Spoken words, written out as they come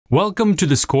Welcome to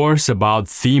this course about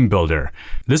ThemeBuilder.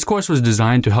 This course was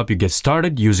designed to help you get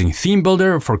started using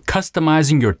ThemeBuilder for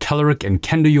customizing your Telerik and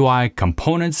Kendo UI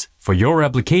components for your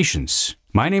applications.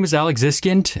 My name is Alex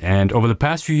Iskind, and over the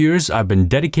past few years, I've been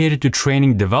dedicated to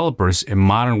training developers in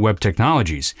modern web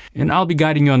technologies, and I'll be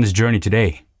guiding you on this journey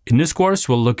today. In this course,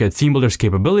 we'll look at ThemeBuilder's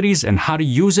capabilities and how to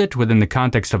use it within the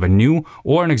context of a new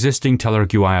or an existing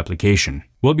Telerik UI application.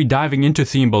 We'll be diving into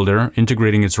ThemeBuilder,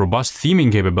 integrating its robust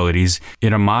theming capabilities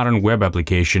in a modern web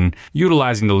application,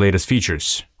 utilizing the latest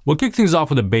features. We'll kick things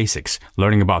off with the basics,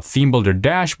 learning about ThemeBuilder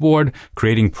dashboard,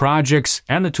 creating projects,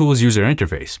 and the tool's user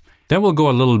interface. Then we'll go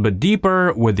a little bit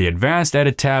deeper with the Advanced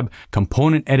Edit tab,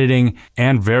 component editing,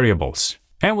 and variables.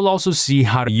 And we'll also see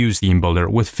how to use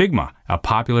ThemeBuilder with Figma, a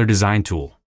popular design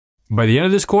tool. By the end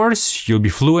of this course, you'll be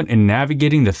fluent in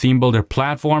navigating the ThemeBuilder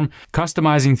platform,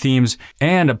 customizing themes,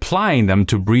 and applying them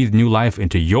to breathe new life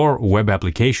into your web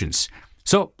applications.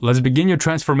 So let's begin your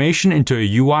transformation into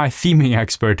a UI theming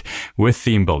expert with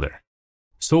ThemeBuilder.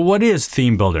 So what is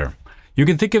ThemeBuilder? You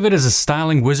can think of it as a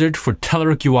styling wizard for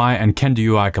Telerik UI and Kendo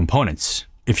UI components.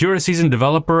 If you're a seasoned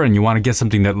developer and you want to get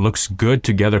something that looks good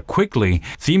together quickly,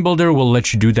 ThemeBuilder will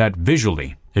let you do that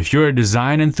visually. If you're a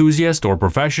design enthusiast or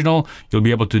professional, you'll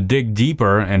be able to dig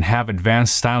deeper and have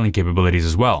advanced styling capabilities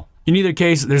as well. In either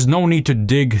case, there's no need to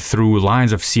dig through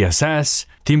lines of CSS.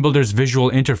 ThemeBuilder's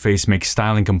visual interface makes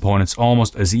styling components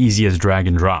almost as easy as drag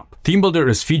and drop. ThemeBuilder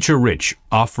is feature-rich,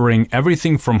 offering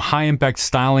everything from high-impact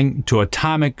styling to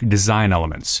atomic design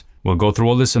elements. We'll go through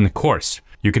all this in the course.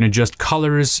 You can adjust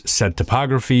colors, set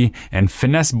typography, and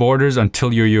finesse borders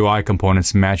until your UI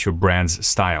components match your brand's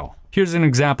style. Here's an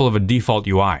example of a default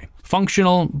UI.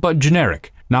 Functional, but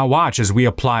generic. Now watch as we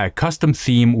apply a custom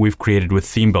theme we've created with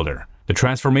ThemeBuilder. The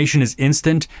transformation is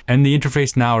instant, and the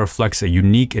interface now reflects a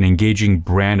unique and engaging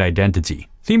brand identity.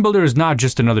 ThemeBuilder is not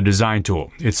just another design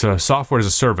tool. It's a software as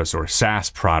a service or SaaS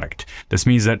product. This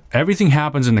means that everything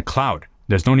happens in the cloud.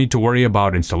 There's no need to worry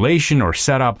about installation or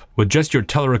setup. With just your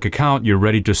Telerik account, you're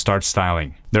ready to start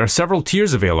styling. There are several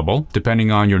tiers available,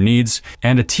 depending on your needs,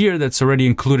 and a tier that's already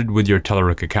included with your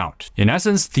Telerik account. In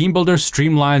essence, ThemeBuilder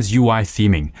streamlines UI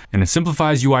theming, and it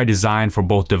simplifies UI design for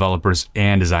both developers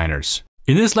and designers.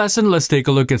 In this lesson, let's take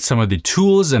a look at some of the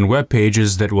tools and web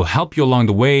pages that will help you along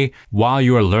the way while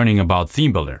you are learning about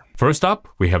ThemeBuilder. First up,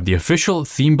 we have the official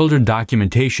ThemeBuilder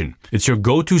documentation. It's your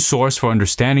go-to source for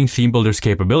understanding ThemeBuilder's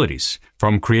capabilities,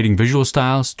 from creating visual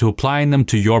styles to applying them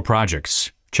to your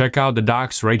projects. Check out the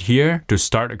docs right here to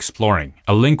start exploring.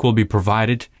 A link will be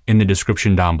provided in the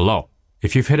description down below.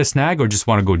 If you've hit a snag or just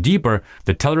want to go deeper,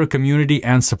 the Telerik community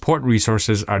and support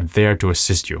resources are there to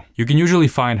assist you. You can usually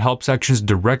find help sections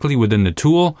directly within the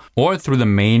tool or through the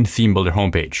main ThemeBuilder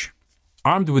homepage.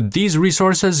 Armed with these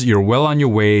resources, you're well on your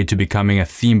way to becoming a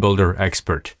ThemeBuilder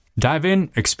expert. Dive in,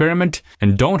 experiment,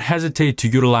 and don't hesitate to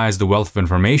utilize the wealth of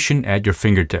information at your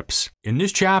fingertips. In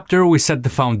this chapter, we set the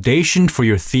foundation for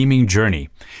your theming journey.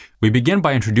 We begin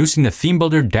by introducing the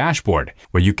ThemeBuilder dashboard,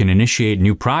 where you can initiate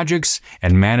new projects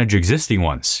and manage existing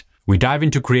ones. We dive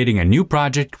into creating a new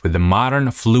project with a modern,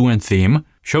 fluent theme,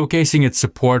 showcasing its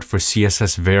support for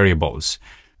CSS variables.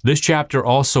 This chapter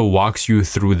also walks you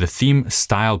through the theme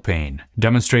style pane,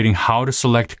 demonstrating how to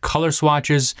select color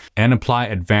swatches and apply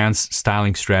advanced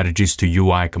styling strategies to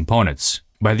UI components.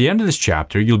 By the end of this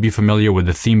chapter, you'll be familiar with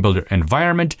the ThemeBuilder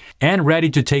environment and ready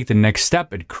to take the next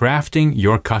step at crafting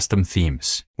your custom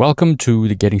themes. Welcome to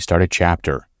the Getting Started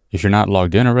chapter. If you're not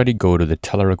logged in already, go to the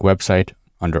Telerik website.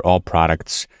 Under All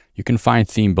Products, you can find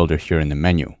ThemeBuilder here in the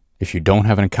menu. If you don't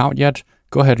have an account yet,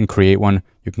 go ahead and create one.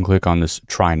 You can click on this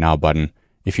Try Now button.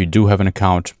 If you do have an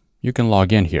account, you can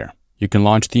log in here. You can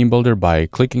launch ThemeBuilder by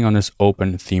clicking on this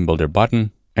Open ThemeBuilder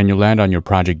button, and you'll land on your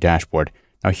project dashboard.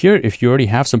 Now here, if you already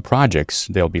have some projects,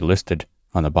 they'll be listed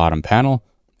on the bottom panel,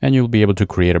 and you'll be able to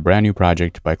create a brand new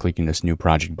project by clicking this New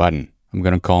Project button. I'm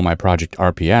going to call my project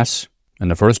RPS,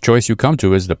 and the first choice you come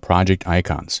to is the project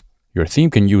icons. Your theme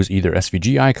can use either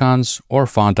SVG icons or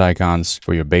font icons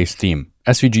for your base theme.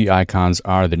 SVG icons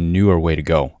are the newer way to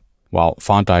go, while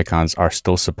font icons are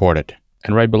still supported.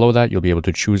 And right below that, you'll be able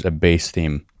to choose a base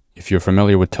theme. If you're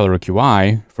familiar with Telerik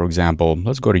UI, for example,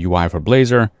 let's go to UI for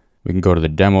Blazor. We can go to the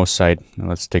demo site, and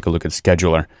let's take a look at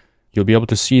Scheduler. You'll be able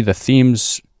to see the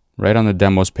themes right on the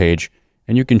demos page,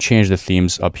 and you can change the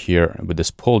themes up here with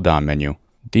this pull-down menu.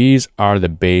 These are the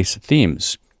base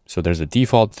themes. So there's a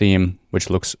default theme, which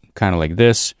looks kind of like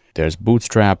this. There's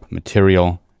Bootstrap,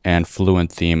 Material, and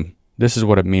Fluent theme. This is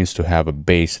what it means to have a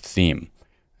base theme.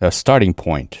 A starting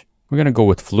point. We're going to go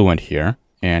with Fluent here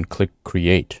and click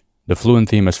Create. The Fluent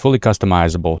theme is a fully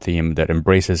customizable theme that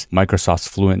embraces Microsoft's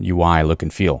Fluent UI look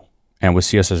and feel. And with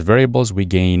CSS variables, we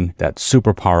gain that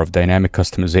superpower of dynamic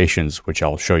customizations, which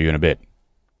I'll show you in a bit.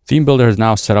 ThemeBuilder has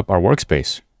now set up our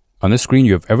workspace. On this screen,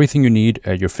 you have everything you need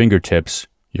at your fingertips.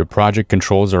 Your project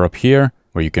controls are up here,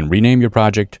 where you can rename your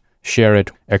project, share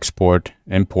it, export,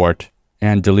 import,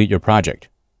 and delete your project.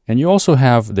 And you also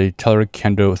have the Telerik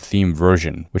Kendo theme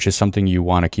version, which is something you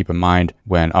want to keep in mind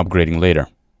when upgrading later.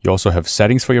 You also have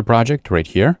settings for your project right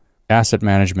here. Asset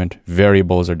management,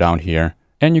 variables are down here.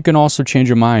 And you can also change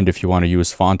your mind if you want to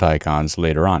use font icons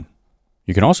later on.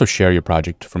 You can also share your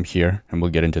project from here, and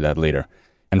we'll get into that later.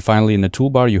 And finally, in the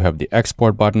toolbar, you have the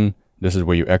export button. This is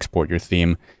where you export your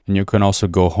theme. And you can also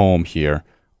go home here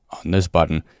on this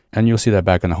button. And you'll see that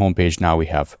back on the home page now we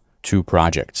have 2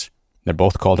 projects. They're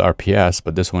both called RPS,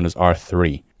 but this one is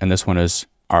R3 and this one is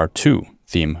R2,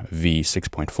 theme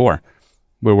V6.4.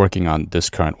 We're working on this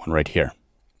current one right here.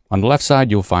 On the left side,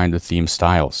 you'll find the theme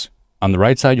styles. On the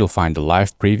right side, you'll find the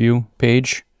live preview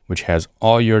page, which has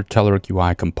all your Telerik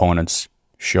UI components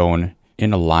shown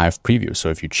in a live preview. So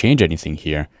if you change anything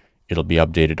here, it'll be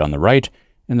updated on the right.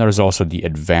 And there's also the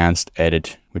advanced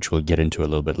edit, which we'll get into a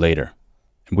little bit later.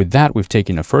 And with that, we've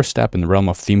taken a first step in the realm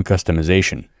of theme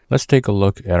customization. Let's take a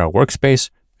look at our workspace.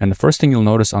 And the first thing you'll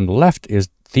notice on the left is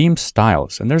theme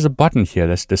styles. And there's a button here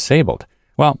that's disabled.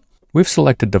 Well, we've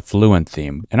selected the fluent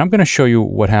theme. And I'm going to show you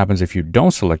what happens if you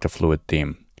don't select a fluid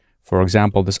theme. For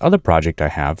example, this other project I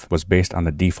have was based on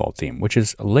the default theme, which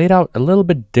is laid out a little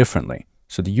bit differently.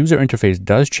 So the user interface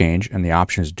does change and the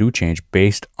options do change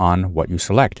based on what you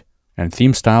select. And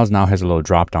theme styles now has a little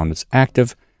drop down that's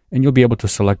active, and you'll be able to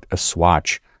select a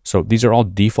swatch. So these are all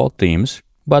default themes,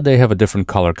 but they have a different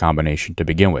color combination to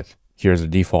begin with. Here's the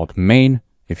default main.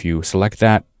 If you select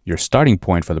that, your starting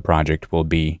point for the project will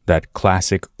be that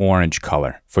classic orange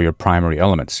color for your primary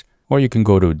elements. Or you can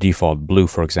go to default blue,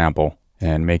 for example,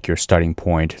 and make your starting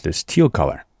point this teal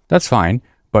color. That's fine,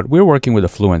 but we're working with a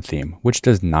fluent theme, which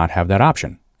does not have that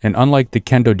option. And unlike the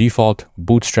Kendo default,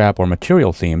 Bootstrap, or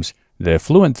Material themes, the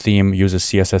fluent theme uses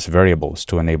CSS variables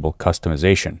to enable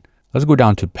customization. Let's go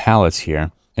down to palettes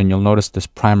here, and you'll notice this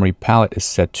primary palette is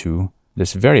set to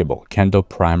this variable, Kendo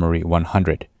Primary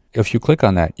 100. If you click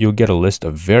on that, you'll get a list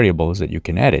of variables that you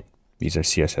can edit. These are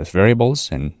CSS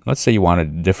variables, and let's say you wanted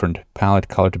a different palette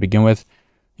color to begin with.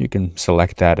 You can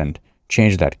select that and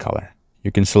change that color.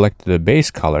 You can select the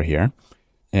base color here,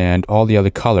 and all the other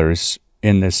colors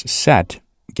in this set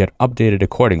get updated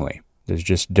accordingly. There's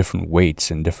just different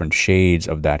weights and different shades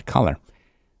of that color.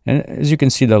 And as you can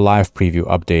see, the live preview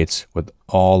updates with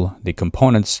all the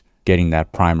components getting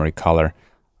that primary color.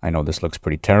 I know this looks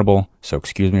pretty terrible, so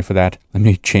excuse me for that. Let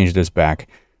me change this back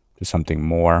to something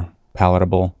more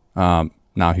palatable. Now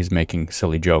he's making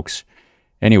silly jokes.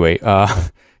 Anyway,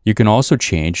 you can also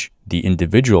change the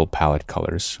individual palette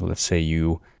colors. So let's say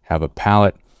you have a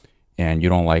palette and you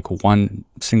don't like one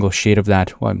single shade of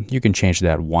that. Well, you can change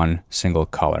that one single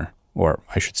color, or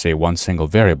I should say one single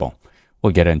variable.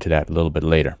 We'll get into that a little bit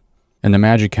later. And the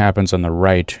magic happens on the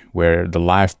right, where the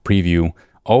live preview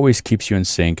always keeps you in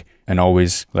sync and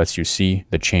always lets you see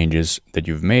the changes that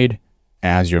you've made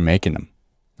as you're making them.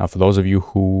 Now, for those of you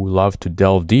who love to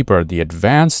delve deeper, the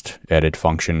advanced edit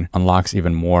function unlocks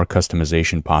even more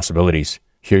customization possibilities.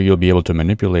 Here you'll be able to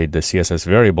manipulate the CSS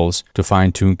variables to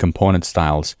fine-tune component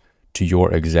styles to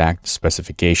your exact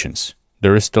specifications.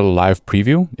 There is still a live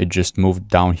preview. It just moved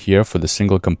down here for the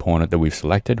single component that we've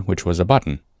selected, which was a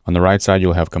button. On the right side,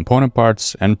 you'll have component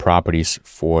parts and properties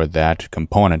for that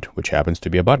component, which happens to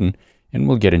be a button. And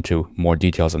we'll get into more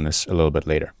details on this a little bit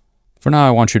later. For now,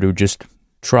 I want you to just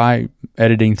try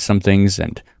editing some things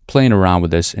and playing around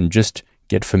with this and just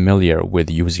get familiar with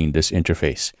using this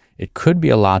interface. It could be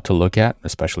a lot to look at,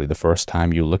 especially the first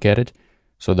time you look at it.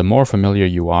 So the more familiar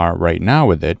you are right now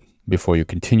with it, before you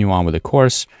continue on with the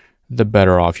course, the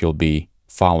better off you'll be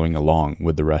following along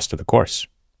with the rest of the course.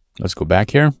 Let's go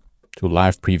back here to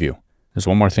live preview. There's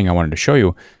one more thing I wanted to show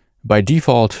you. By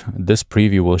default, this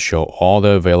preview will show all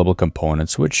the available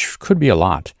components, which could be a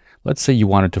lot. Let's say you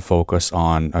wanted to focus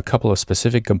on a couple of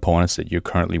specific components that you're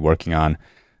currently working on.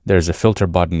 There's a filter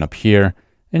button up here,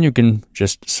 and you can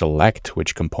just select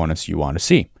which components you want to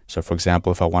see. So for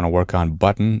example, if I want to work on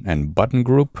button and button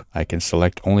group, I can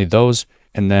select only those,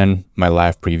 and then my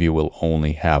live preview will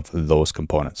only have those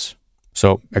components.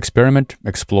 So experiment,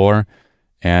 explore,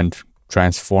 and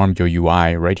transform your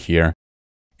UI right here.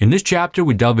 In this chapter,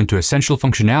 we delve into essential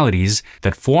functionalities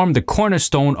that form the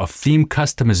cornerstone of theme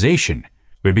customization.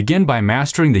 We begin by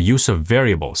mastering the use of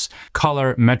variables,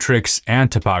 color, metrics,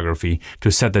 and typography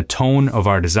to set the tone of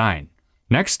our design.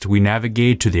 Next, we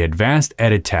navigate to the Advanced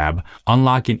Edit tab,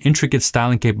 unlocking intricate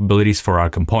styling capabilities for our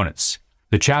components.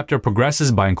 The chapter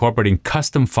progresses by incorporating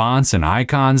custom fonts and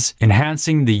icons,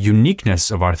 enhancing the uniqueness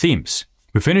of our themes.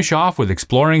 We finish off with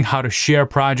exploring how to share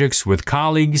projects with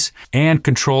colleagues and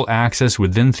control access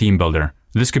within ThemeBuilder.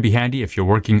 This could be handy if you're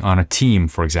working on a team,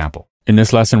 for example. In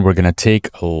this lesson, we're going to take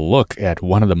a look at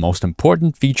one of the most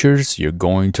important features you're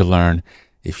going to learn.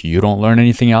 If you don't learn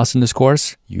anything else in this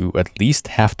course, you at least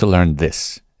have to learn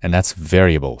this, and that's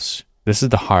variables. This is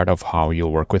the heart of how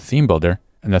you'll work with ThemeBuilder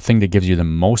and the thing that gives you the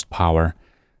most power.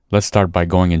 Let's start by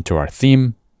going into our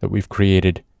theme that we've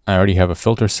created. I already have a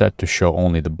filter set to show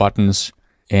only the buttons,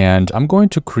 and I'm going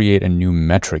to create a new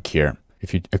metric here.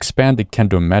 If you expand the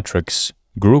Kendo metrics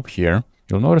group here,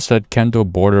 you'll notice that Kendo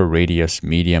border radius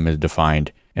medium is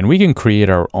defined, and we can create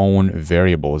our own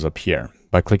variables up here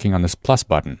by clicking on this plus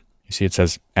button. You see it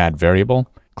says add variable.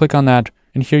 Click on that,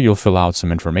 and here you'll fill out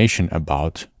some information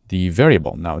about the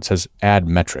variable. Now it says add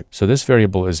metric. So this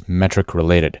variable is metric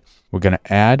related. We're going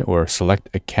to add or select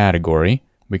a category.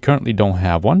 We currently don't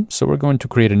have one, so we're going to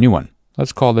create a new one.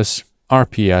 Let's call this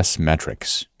RPS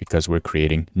metrics because we're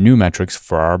creating new metrics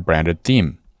for our branded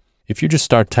theme. If you just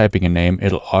start typing a name,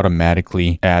 it'll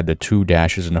automatically add the 2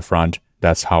 dashes in the front.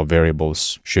 That's how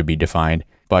variables should be defined,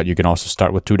 but you can also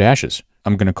start with 2 dashes.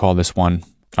 I'm going to call this one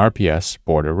RPS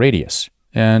border radius,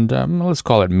 and let's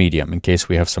call it medium in case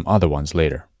we have some other ones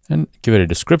later. And give it a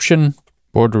description,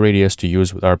 border radius to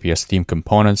use with RPS theme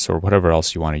components or whatever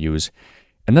else you want to use.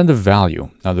 And then the value.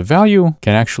 Now the value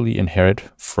can actually inherit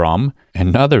from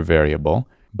another variable,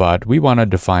 but we want to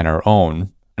define our own.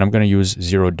 And I'm going to use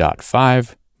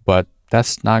 0.5, but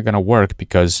that's not going to work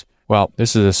because, well,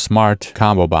 this is a smart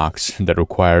combo box that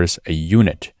requires a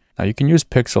unit. Now you can use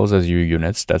pixels as your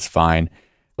units, that's fine,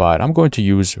 but I'm going to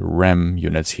use rem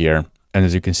units here. And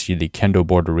as you can see, the Kendo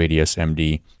border radius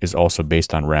MD is also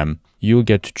based on rem. You'll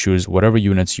get to choose whatever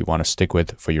units you want to stick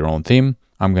with for your own theme.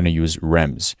 I'm going to use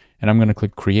rems, and I'm going to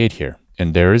click create here.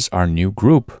 And there's our new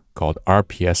group called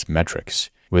RPS metrics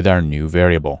with our new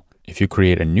variable. If you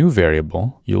create a new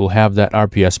variable, you'll have that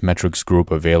RPS metrics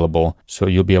group available, so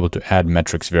you'll be able to add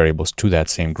metrics variables to that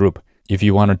same group. If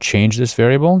you want to change this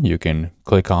variable, you can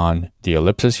click on the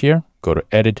ellipsis here, go to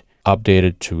edit, update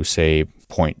it to say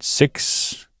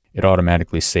 0.6. It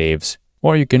automatically saves,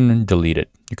 or you can delete it.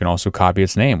 You can also copy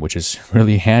its name, which is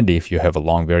really handy if you have a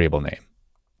long variable name.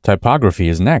 Typography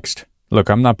is next. Look,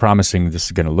 I'm not promising this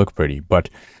is going to look pretty, but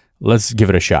let's give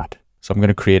it a shot. So I'm going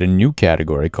to create a new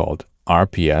category called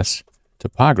RPS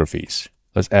Typographies.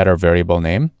 Let's add our variable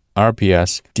name,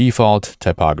 RPS Default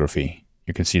Typography.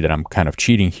 You can see that I'm kind of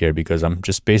cheating here because I'm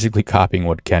just basically copying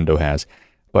what Kendo has,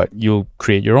 but you'll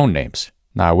create your own names.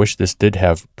 Now, I wish this did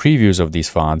have previews of these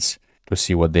fonts to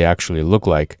see what they actually look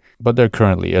like, but there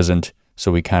currently isn't,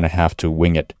 so we kind of have to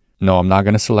wing it. No, I'm not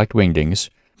going to select wingdings,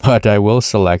 but I will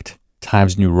select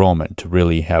Times New Roman to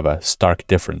really have a stark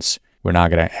difference. We're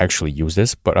not going to actually use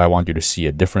this, but I want you to see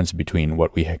a difference between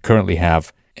what we currently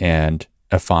have and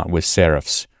a font with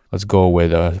serifs. Let's go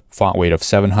with a font weight of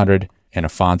 700 and a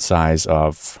font size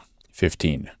of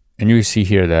 15. And you see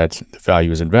here that the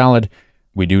value is invalid.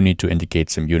 We do need to indicate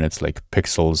some units like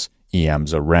pixels,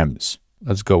 EMs, or rems.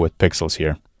 Let's go with pixels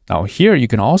here. Now here you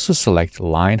can also select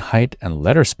line height and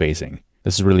letter spacing.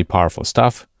 This is really powerful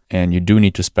stuff, and you do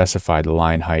need to specify the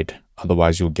line height,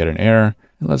 otherwise you'll get an error.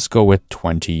 And let's go with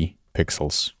 20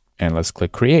 pixels, and let's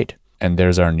click create. And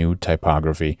there's our new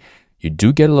typography. You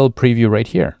do get a little preview right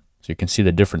here, so you can see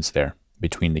the difference there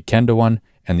between the Kendo one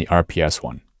and the RPS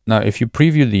one. Now if you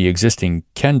preview the existing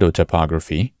Kendo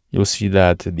typography, you'll see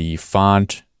that the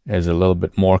font is a little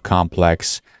bit more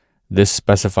complex. This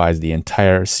specifies the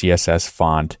entire CSS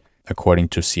font according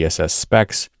to CSS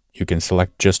specs. You can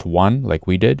select just one like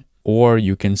we did, or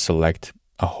you can select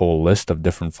a whole list of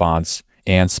different fonts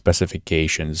and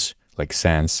specifications like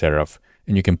sans serif,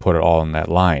 and you can put it all in that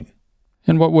line.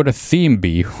 And what would a theme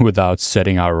be without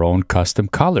setting our own custom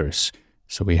colors?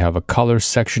 So we have a colors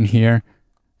section here,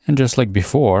 and just like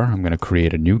before, I'm going to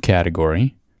create a new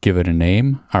category, give it a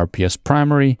name, RPS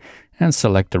primary, and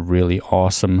select a really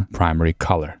awesome primary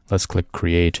color. Let's click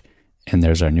create, and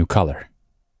there's our new color.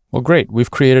 Well, great,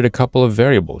 we've created a couple of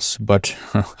variables, but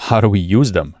how do we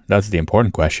use them? That's the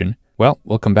important question. Well,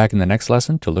 we'll come back in the next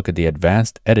lesson to look at the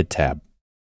advanced edit tab.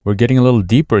 We're getting a little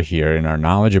deeper here in our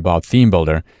knowledge about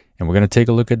ThemeBuilder, and we're going to take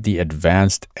a look at the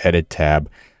advanced edit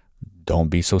tab. Don't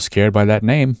be so scared by that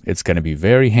name. It's going to be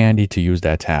very handy to use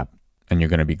that tab, and you're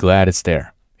going to be glad it's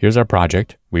there. Here's our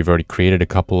project. We've already created a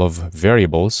couple of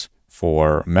variables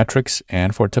for metrics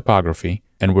and for typography,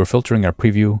 and we're filtering our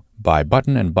preview by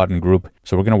button and button group.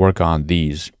 So we're going to work on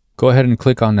these. Go ahead and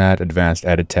click on that advanced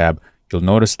edit tab. You'll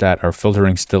notice that our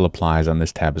filtering still applies on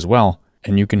this tab as well.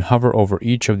 And you can hover over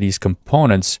each of these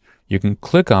components. you can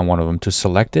click on one of them to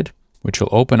select it, which will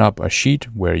open up a sheet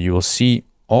where you will see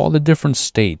all the different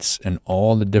states and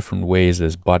all the different ways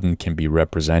this button can be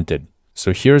represented.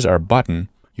 So here's our button.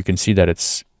 You can see that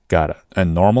it's got a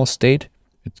normal state,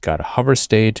 it's got a hover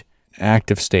state, an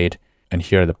active state, and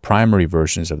here are the primary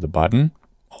versions of the button.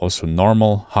 Also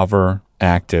normal, hover,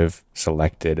 active,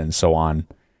 selected, and so on.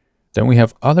 Then we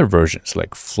have other versions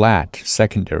like flat,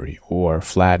 secondary, or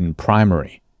flat and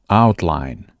primary,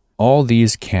 outline. All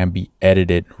these can be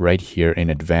edited right here in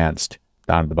advanced.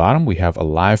 Down at the bottom, we have a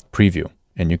live preview,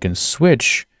 and you can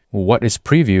switch what is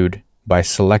previewed by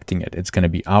selecting it. It's going to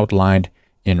be outlined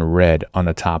in red on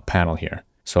the top panel here.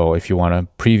 So if you want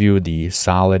to preview the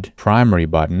solid primary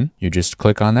button, you just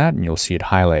click on that and you'll see it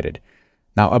highlighted.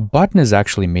 Now, a button is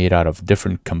actually made out of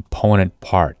different component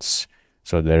parts.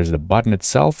 So there's the button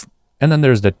itself, and then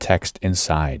there's the text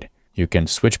inside. You can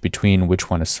switch between which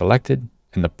one is selected,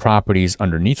 and the properties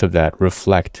underneath of that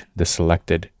reflect the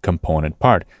selected component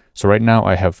part. So right now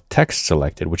I have text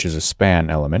selected, which is a span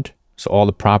element. So all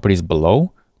the properties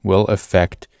below will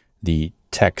affect the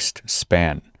text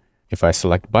span. If I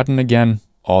select button again,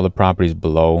 all the properties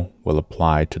below will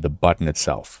apply to the button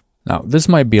itself. Now, this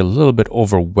might be a little bit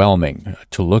overwhelming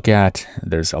to look at.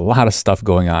 There's a lot of stuff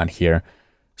going on here.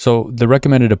 So the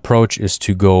recommended approach is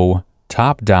to go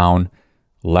top down,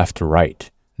 left to right.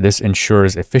 This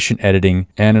ensures efficient editing,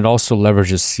 and it also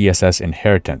leverages CSS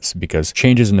inheritance because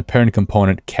changes in the parent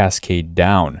component cascade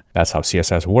down. That's how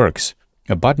CSS works.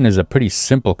 A button is a pretty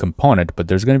simple component, but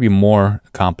there's going to be more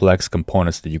complex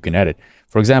components that you can edit.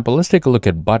 For example, let's take a look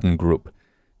at button group.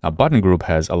 Now, button group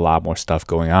has a lot more stuff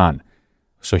going on.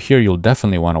 So here you'll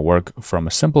definitely want to work from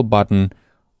a simple button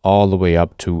all the way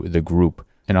up to the group.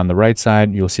 And on the right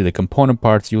side, you'll see the component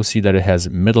parts. You'll see that it has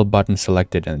middle button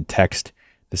selected and text.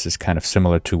 This is kind of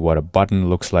similar to what a button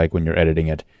looks like when you're editing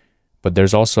it. But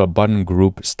there's also a button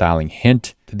group styling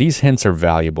hint. These hints are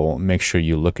valuable. Make sure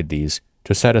you look at these.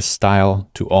 To set a style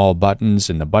to all buttons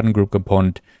in the button group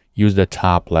component, use the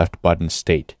top left button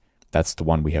state. That's the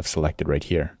one we have selected right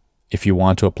here. If you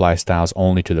want to apply styles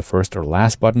only to the first or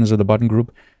last buttons of the button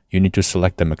group, you need to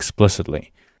select them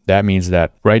explicitly. That means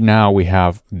that right now we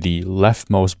have the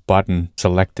leftmost button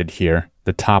selected here,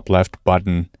 the top left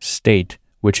button state,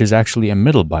 which is actually a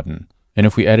middle button. And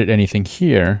if we edit anything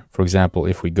here, for example,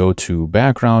 if we go to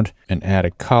background and add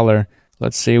a color,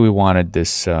 let's say we wanted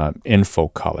this info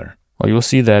color. Well, you'll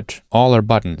see that all our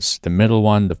buttons, the middle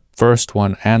one, the first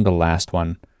one, and the last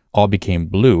one, all became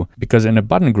blue because in a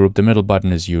button group, the middle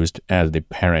button is used as the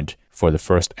parent for the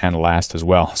first and last as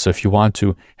well. So if you want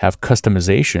to have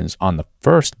customizations on the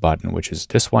first button, which is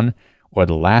this one, or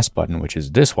the last button, which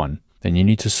is this one, then you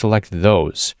need to select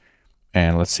those.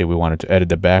 And let's say we wanted to edit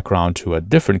the background to a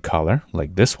different color,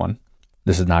 like this one.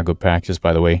 This is not good practice,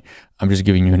 by the way. I'm just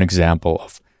giving you an example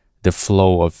of the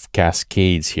flow of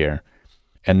cascades here.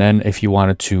 And then if you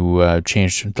wanted to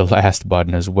change the last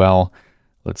button as well,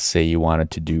 let's say you wanted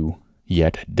to do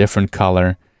yet a different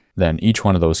color, then each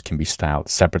one of those can be styled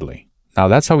separately. Now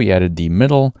that's how we added the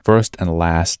middle, first, and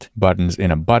last buttons in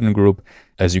a button group.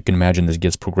 As you can imagine, this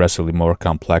gets progressively more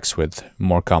complex with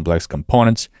more complex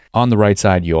components. On the right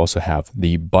side, you also have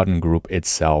the button group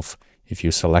itself. If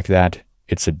you select that,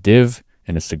 it's a div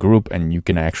and it's the group, and you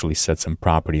can actually set some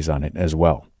properties on it as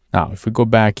well. Now, if we go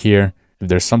back here, if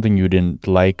there's something you didn't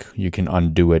like, you can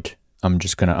undo it. I'm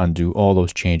just going to undo all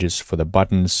those changes for the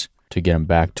buttons to get them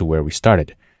back to where we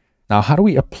started. Now, how do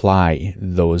we apply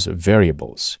those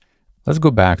variables? Let's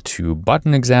go back to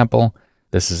button example.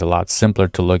 This is a lot simpler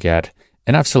to look at.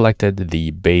 And I've selected the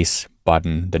base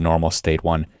button, the normal state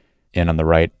one. And on the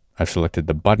right, I've selected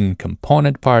the button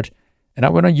component part. And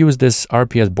I'm going to use this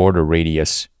RPS border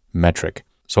radius metric.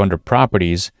 So under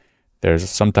properties, there's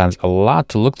sometimes a lot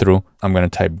to look through. I'm going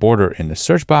to type border in the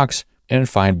search box and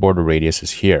find border radius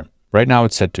is here. Right now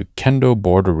it's set to Kendo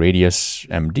border radius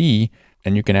MD,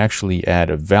 and you can actually add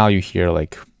a value here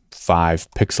like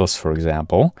 5 pixels, for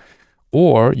example,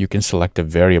 or you can select a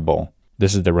variable.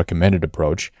 This is the recommended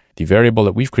approach. The variable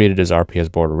that we've created is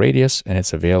RPS border radius, and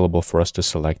it's available for us to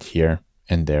select here.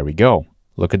 And there we go.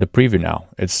 Look at the preview now.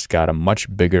 It's got a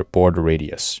much bigger border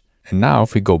radius. And now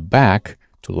if we go back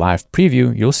to live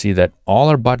preview, you'll see that all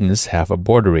our buttons have a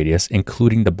border radius,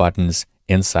 including the buttons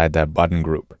inside that button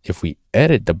group. If we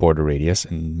edit the border radius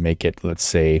and make it, let's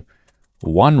say,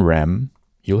 1 rem,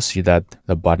 you'll see that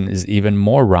the button is even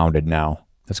more rounded now.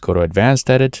 Let's go to advanced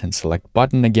edit and select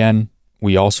button again.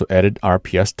 We also edit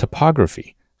RPS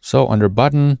topography. So under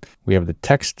button, we have the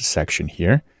text section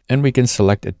here, and we can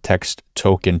select a text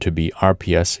token to be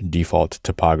RPS default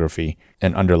topography.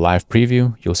 And under live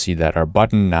preview, you'll see that our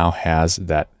button now has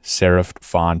that serif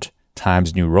font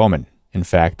Times New Roman. In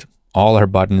fact, All our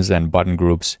buttons and button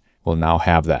groups will now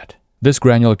have that. This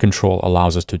granular control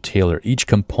allows us to tailor each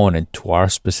component to our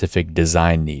specific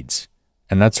design needs.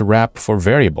 And that's a wrap for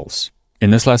variables. In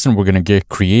this lesson, we're going to get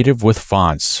creative with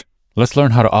fonts. Let's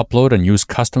learn how to upload and use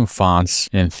custom fonts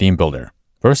in ThemeBuilder.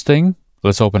 First thing,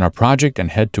 let's open our project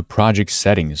and head to project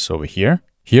settings over here.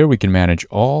 Here we can manage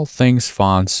all things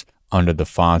fonts under the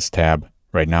fonts tab.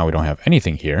 Right now we don't have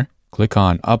anything here. Click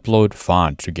on upload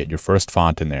font to get your first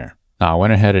font in there. Now I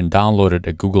went ahead and downloaded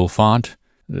a Google font.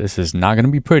 This is not going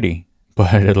to be pretty,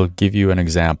 but it'll give you an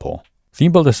example.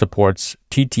 ThemeBuilder supports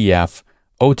TTF,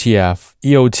 OTF,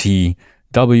 EOT,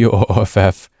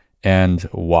 WOFF, and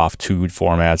WOF2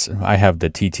 formats. I have the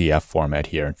TTF format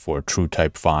here for true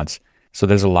type fonts. So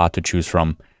there's a lot to choose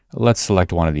from. Let's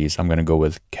select one of these. I'm going to go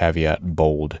with caveat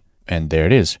bold. And there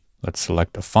it is. Let's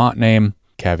select a font name.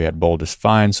 Caveat bold is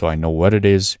fine, so I know what it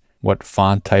is, what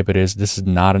font type it is. This is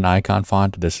not an icon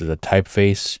font. This is a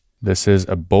typeface. This is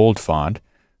a bold font.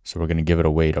 So we're going to give it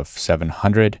a weight of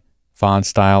 700. Font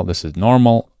style, this is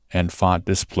normal. And font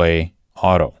display,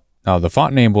 auto. Now the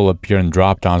font name will appear in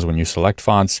drop-downs when you select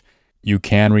fonts. You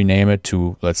can rename it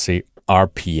to, let's say,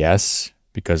 RPS,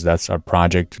 because that's our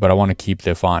project. But I want to keep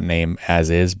the font name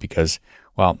as is because,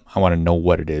 well, I want to know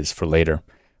what it is for later.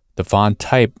 The font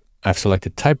type, I've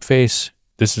selected typeface.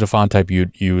 This is a font type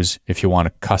you'd use if you want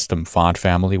a custom font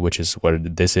family, which is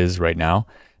what this is right now.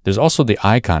 There's also the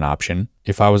icon option.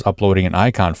 If I was uploading an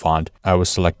icon font, I would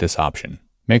select this option.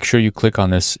 Make sure you click on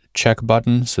this check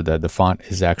button so that the font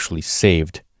is actually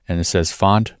saved. And it says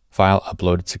font file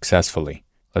uploaded successfully.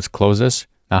 Let's close this.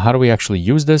 Now, how do we actually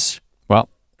use this? Well,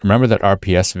 remember that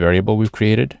RPS variable we've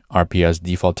created, RPS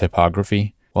default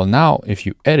typography? Well, now if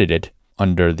you edit it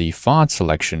under the font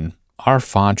selection, our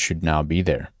font should now be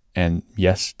there. And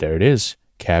yes, there it is,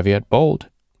 caveat bold.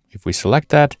 If we select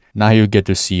that, now you get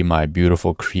to see my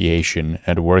beautiful creation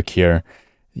at work here.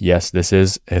 Yes, this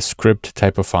is a script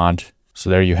type of font. So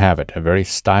there you have it, a very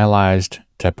stylized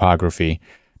typography.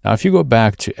 Now, if you go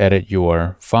back to edit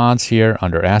your fonts here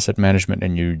under asset management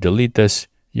and you delete this,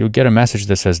 you'll get a message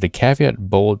that says the caveat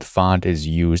bold font is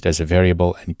used as a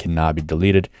variable and cannot be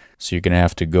deleted. So you're going to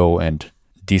have to go and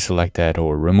deselect that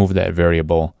or remove that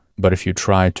variable. But if you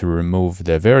try to remove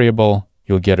the variable,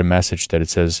 you'll get a message that it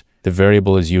says the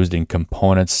variable is used in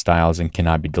component styles and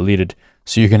cannot be deleted.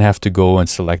 So you're going to have to go and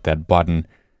select that button,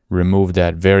 remove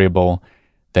that variable,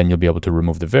 then you'll be able to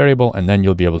remove the variable, and then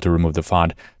you'll be able to remove the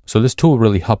font. So this tool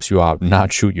really helps you out,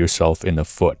 not shoot yourself in the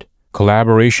foot.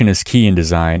 Collaboration is key in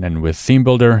design, and with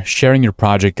ThemeBuilder, sharing your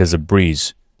project is a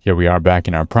breeze. Here we are back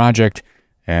in our project,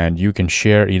 and you can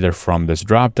share either from this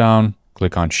drop-down,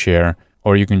 click on share,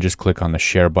 or you can just click on the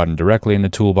share button directly in the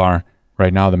toolbar.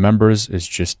 Right now, the members is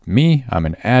just me. I'm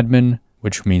an admin,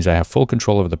 which means I have full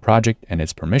control over the project and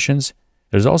its permissions.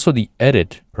 There's also the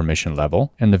edit permission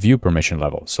level and the view permission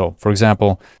level. So for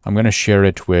example, I'm going to share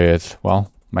it with,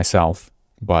 well, myself,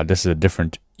 but this is a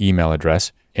different email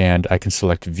address, and I can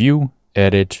select view,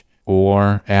 edit,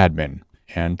 or admin.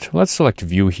 And let's select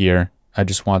view here. I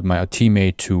just want my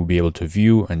teammate to be able to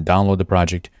view and download the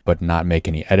project, but not make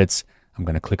any edits. I'm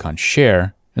going to click on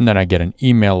share, and then I get an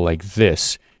email like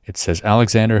this. It says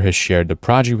Alexander has shared the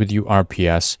project with you,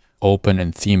 RPS, open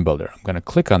in ThemeBuilder. I'm going to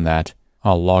click on that.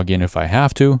 I'll log in if I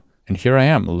have to. And here I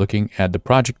am looking at the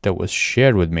project that was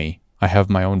shared with me. I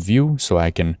have my own view, so I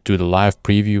can do the live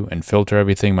preview and filter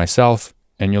everything myself.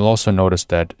 And you'll also notice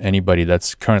that anybody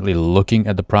that's currently looking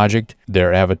at the project,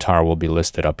 their avatar will be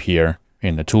listed up here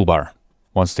in the toolbar.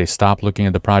 Once they stop looking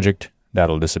at the project,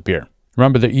 that'll disappear.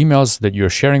 Remember, the emails that you're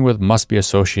sharing with must be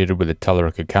associated with a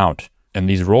Telerik account. And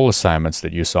these role assignments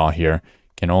that you saw here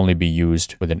can only be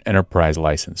used with an enterprise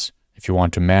license. If you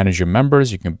want to manage your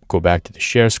members, you can go back to the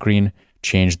share screen,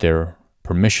 change their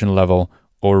permission level,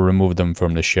 or remove them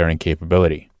from the sharing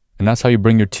capability. And that's how you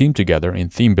bring your team together in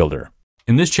ThemeBuilder.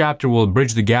 In this chapter, we'll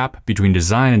bridge the gap between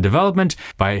design and development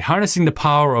by harnessing the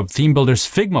power of ThemeBuilder's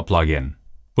Figma plugin.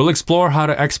 We'll explore how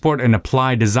to export and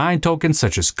apply design tokens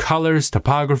such as colors,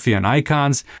 typography, and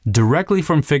icons directly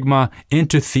from Figma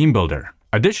into ThemeBuilder.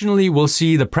 Additionally, we'll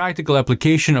see the practical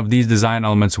application of these design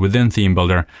elements within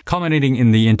ThemeBuilder, culminating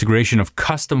in the integration of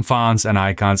custom fonts and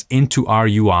icons into our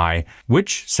UI,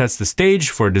 which sets the stage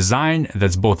for a design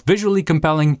that's both visually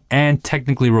compelling and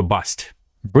technically robust.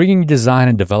 Bringing design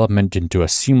and development into a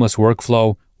seamless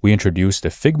workflow, we introduced the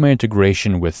Figma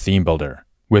integration with ThemeBuilder.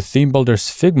 With ThemeBuilder's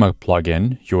Figma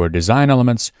plugin, your design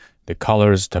elements, the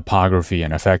colors, typography,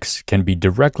 and effects can be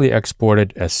directly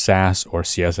exported as Sass or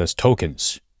CSS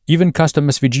tokens. Even custom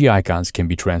SVG icons can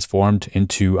be transformed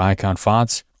into icon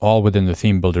fonts, all within the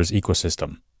ThemeBuilder's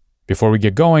ecosystem. Before we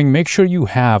get going, make sure you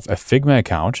have a Figma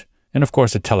account and of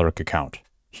course a Telerik account.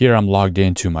 Here I'm logged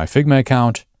into my Figma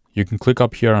account. You can click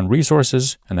up here on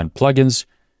resources and then plugins,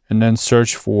 and then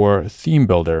search for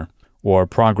ThemeBuilder or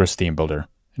Progress ThemeBuilder.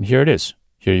 And here it is.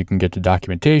 Here you can get the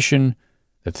documentation,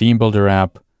 the ThemeBuilder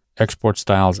app, export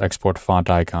styles, export font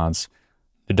icons.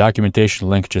 The documentation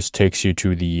link just takes you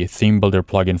to the ThemeBuilder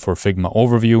plugin for Figma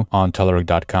overview on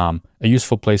Telerik.com, a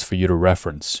useful place for you to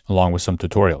reference, along with some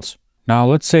tutorials. Now,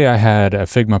 let's say I had a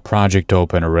Figma project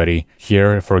open already.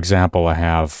 Here, for example, I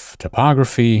have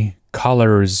typography,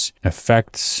 colors,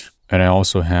 effects, and I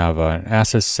also have an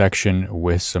assets section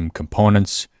with some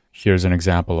components. Here's an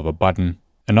example of a button.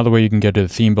 Another way you can get to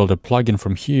the ThemeBuilder plugin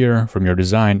from here, from your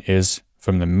design, is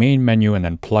from the main menu and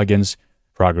then plugins,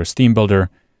 Progress ThemeBuilder.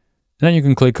 Then you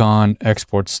can click on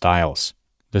Export Styles.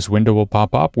 This window will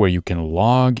pop up where you can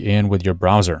log in with your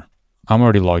browser. I'm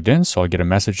already logged in, so I'll get a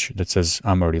message that says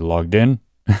I'm already logged in.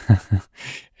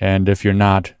 And if you're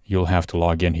not, you'll have to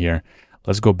log in here.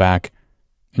 Let's go back,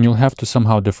 and you'll have to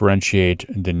somehow differentiate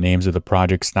the names of the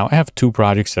projects. Now, I have two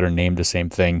projects that are named the same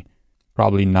thing.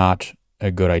 Probably not a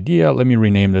good idea. Let me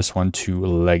rename this one to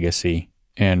Legacy.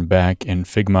 And back in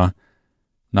Figma,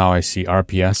 now I see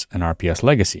RPS and RPS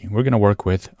Legacy. We're going to work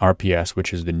with RPS,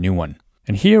 which is the new one.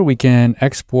 And here we can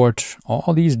export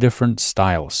all these different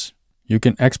styles. You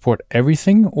can export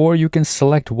everything, or you can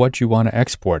select what you want to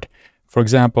export. For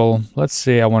example, let's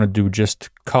say I want to do just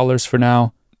colors for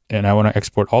now, and I want to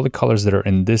export all the colors that are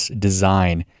in this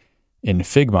design in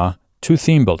Figma to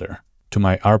ThemeBuilder, to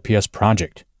my RPS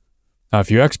project. Now,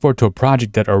 if you export to a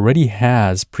project that already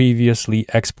has previously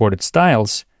exported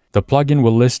styles, the plugin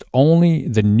will list only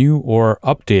the new or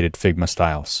updated Figma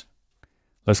styles.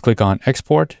 Let's click on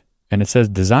Export, and it says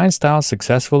Design Style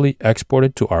Successfully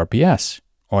Exported to RPS.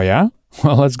 Oh yeah?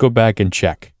 Well, let's go back and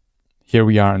check. Here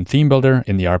we are in ThemeBuilder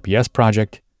in the RPS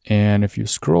project, and if you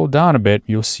scroll down a bit,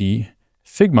 you'll see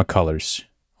Figma colors.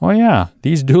 Oh yeah,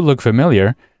 these do look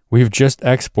familiar. We've just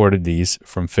exported these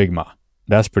from Figma.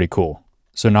 That's pretty cool.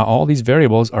 So now all these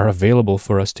variables are available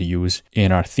for us to use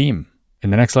in our theme.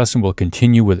 In the next lesson, we'll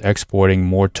continue with exporting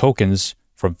more tokens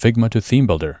from Figma to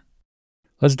ThemeBuilder.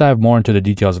 Let's dive more into the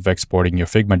details of exporting your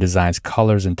Figma design's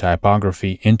colors and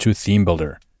typography into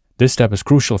ThemeBuilder. This step is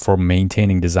crucial for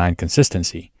maintaining design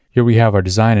consistency. Here we have our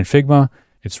design in Figma.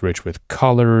 It's rich with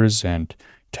colors and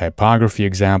typography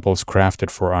examples crafted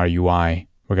for our UI.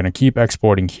 We're going to keep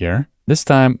exporting here. This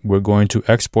time, we're going to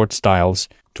export styles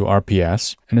to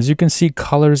RPS. And as you can see,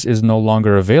 colors is no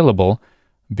longer available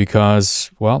because,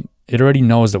 well, it already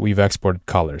knows that we've exported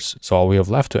colors. So all we have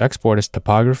left to export is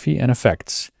typography and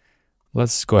effects.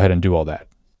 Let's go ahead and do all that.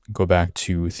 Go back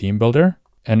to ThemeBuilder.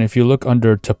 And if you look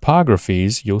under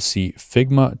typographies, you'll see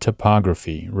Figma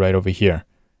typography right over here.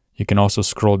 You can also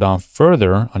scroll down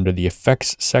further under the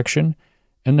effects section,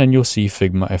 and then you'll see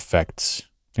Figma effects,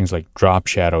 things like drop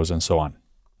shadows and so on.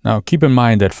 Now, keep in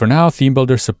mind that for now,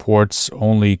 ThemeBuilder supports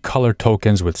only color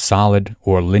tokens with solid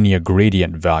or linear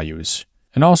gradient values.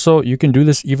 And also, you can do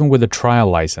this even with a trial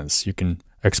license. You can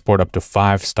export up to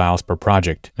 5 styles per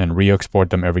project and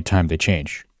re-export them every time they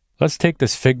change. Let's take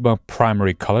this Figma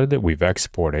primary color that we've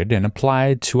exported and apply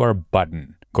it to our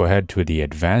button. Go ahead to the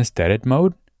advanced edit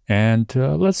mode, and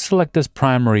let's select this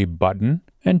primary button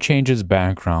and change its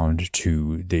background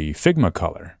to the Figma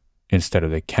color instead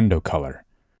of the Kendo color.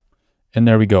 And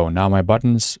there we go. Now my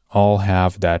buttons all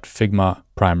have that Figma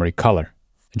primary color.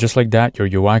 And just like that, your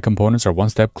UI components are one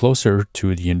step closer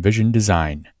to the envisioned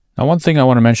design. Now, one thing I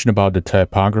want to mention about the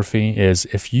typography is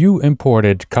if you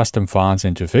imported custom fonts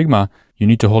into Figma, you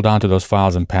need to hold on to those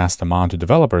files and pass them on to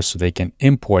developers so they can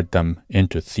import them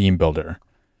into ThemeBuilder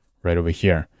right over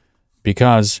here.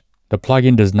 Because the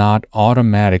plugin does not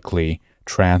automatically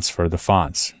transfer the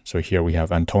fonts. So here we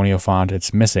have Antonio font,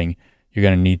 it's missing. You're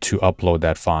going to need to upload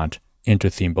that font into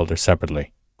ThemeBuilder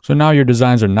separately. So now your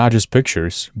designs are not just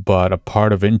pictures, but a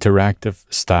part of interactive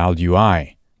styled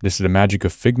UI. This is the magic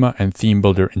of Figma and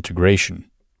ThemeBuilder integration.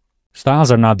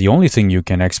 Styles are not the only thing you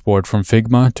can export from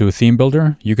Figma to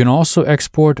ThemeBuilder. You can also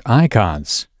export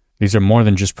icons. These are more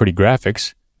than just pretty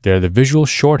graphics. They're the visual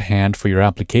shorthand for your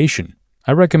application.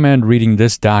 I recommend reading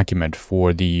this document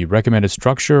for the recommended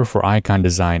structure for icon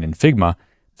design in Figma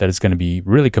that is going to be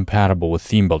really compatible with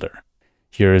ThemeBuilder.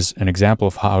 Here's an example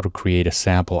of how to create a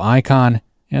sample icon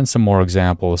and some more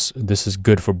examples. This is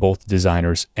good for both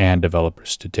designers and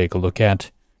developers to take a look at.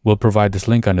 We'll provide this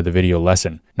link under the video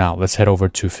lesson. Now let's head over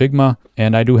to Figma,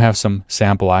 and I do have some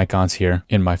sample icons here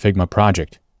in my Figma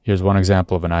project. Here's one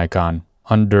example of an icon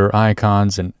under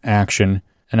icons and action,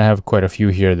 and I have quite a few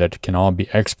here that can all be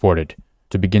exported.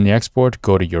 To begin the export,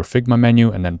 go to your Figma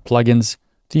menu and then plugins,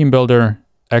 ThemeBuilder,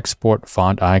 export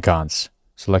font icons.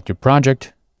 Select your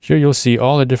project, Here you'll see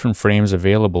all the different frames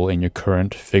available in your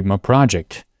current Figma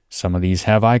project. Some of these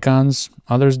have icons,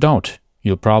 others don't.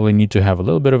 You'll probably need to have a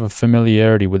little bit of a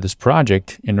familiarity with this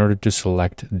project in order to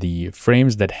select the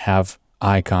frames that have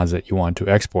icons that you want to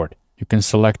export. You can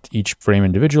select each frame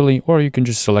individually, or you can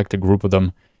just select a group of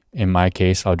them. In my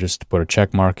case, I'll just put a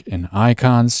check mark in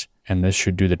icons, and this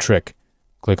should do the trick.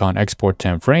 Click on Export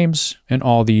 10 Frames, and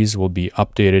all these will be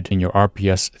updated in your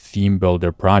RPS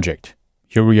ThemeBuilder project.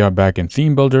 Here we are back in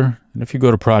ThemeBuilder, and if you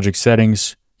go to Project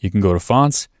Settings, you can go to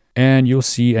Fonts, and you'll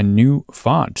see a new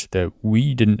font that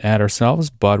we didn't add ourselves,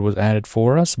 but was added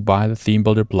for us by the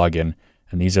ThemeBuilder plugin.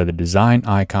 And these are the Design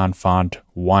Icon Font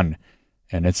 1,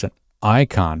 and it's an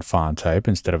icon font type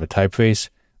instead of a typeface.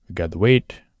 We got the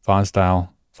weight, font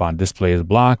style, font display is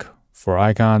block for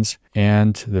icons,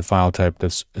 and the file type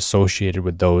that's associated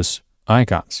with those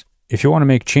icons. If you want to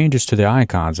make changes to the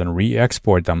icons and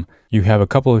re-export them, you have a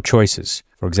couple of choices.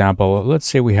 For example, let's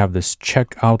say we have this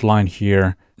check outline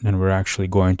here, and we're actually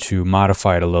going to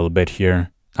modify it a little bit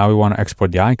here. Now we want to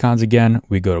export the icons again.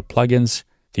 We go to Plugins,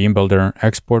 ThemeBuilder,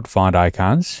 Export Font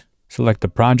Icons. Select the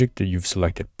project that you've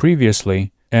selected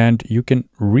previously, and you can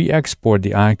re-export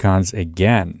the icons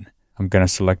again. I'm going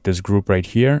to select this group right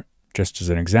here, just as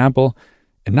an example.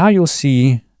 And now you'll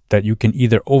see that you can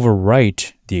either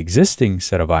overwrite the existing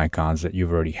set of icons that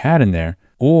you've already had in there,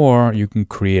 or you can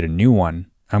create a new one.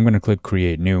 I'm going to click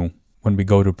Create New. When we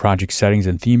go to Project Settings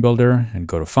in ThemeBuilder and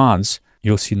go to Fonts,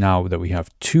 you'll see now that we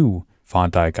have 2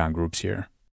 font icon groups here.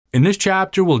 In this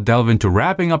chapter, we'll delve into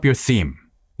wrapping up your theme.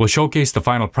 We'll showcase the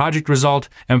final project result,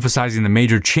 emphasizing the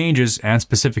major changes and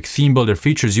specific ThemeBuilder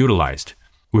features utilized.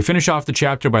 We finish off the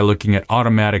chapter by looking at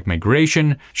automatic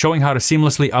migration, showing how to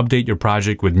seamlessly update your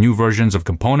project with new versions of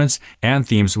components and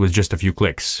themes with just a few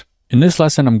clicks. In this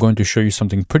lesson, I'm going to show you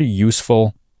something pretty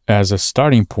useful as a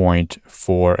starting point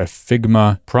for a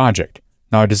Figma project.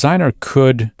 Now, a designer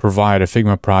could provide a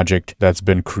Figma project that's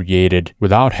been created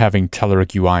without having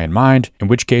Telerik UI in mind, in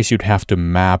which case you'd have to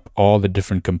map all the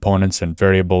different components and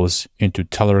variables into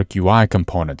Telerik UI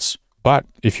components. But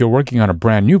if you're working on a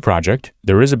brand new project,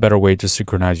 there is a better way to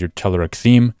synchronize your Telerik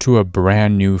theme to a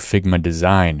brand new Figma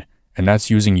design, and that's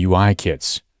using UI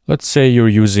kits. Let's say you're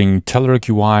using Telerik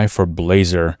UI for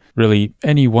Blazor. Really,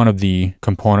 any one of the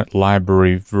component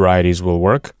library varieties will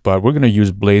work, but we're going to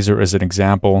use Blazor as an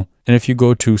example. And if you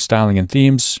go to Styling and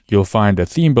Themes, you'll find a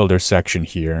ThemeBuilder section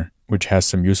here, which has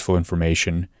some useful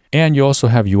information. And you also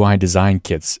have UI design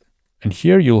kits. And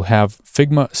here you'll have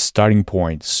Figma starting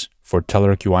points for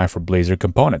Telerik UI for Blazor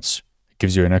components. It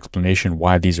gives you an explanation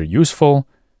why these are useful,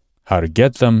 how to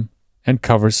get them, and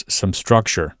covers some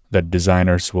structure that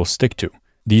designers will stick to.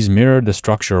 These mirror the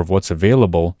structure of what's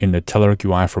available in the Telerik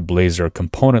UI for Blazor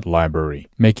component library,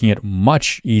 making it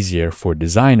much easier for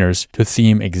designers to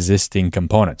theme existing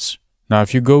components. Now,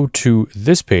 if you go to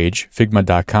this page,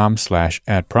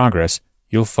 figma.com/add-progress,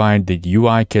 you'll find the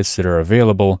UI kits that are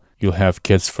available. You'll have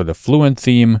kits for the Fluent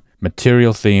theme,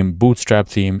 Material theme, Bootstrap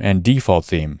theme, and Default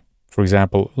theme. For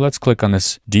example, let's click on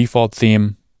this Default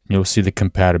theme. You'll see the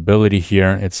compatibility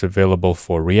here. It's available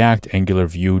for React, Angular,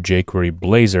 Vue, jQuery,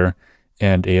 Blazor,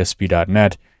 and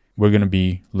ASP.NET. We're going to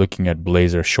be looking at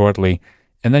Blazor shortly.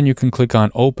 And then you can click on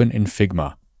Open in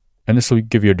Figma. And this will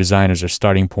give your designers a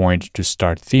starting point to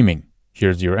start theming.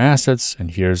 Here's your assets, and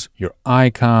here's your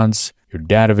icons. Your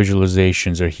data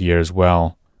visualizations are here as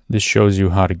well. This shows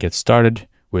you how to get started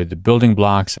with the building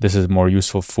blocks. This is more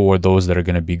useful for those that are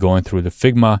going to be going through the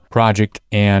Figma project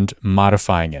and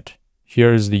modifying it.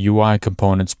 Here's the UI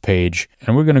components page,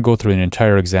 and we're going to go through an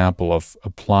entire example of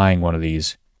applying one of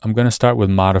these. I'm going to start with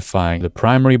modifying the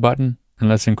primary button, and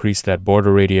let's increase that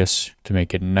border radius to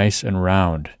make it nice and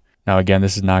round. Now again,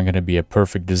 this is not going to be a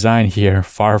perfect design here,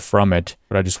 far from it,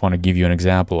 but I just want to give you an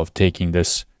example of taking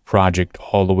this project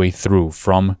all the way through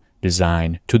from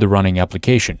design to the running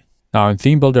application. Now in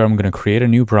ThemeBuilder, I'm going to create a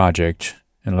new project,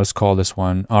 and let's call this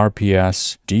one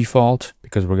RPS Default,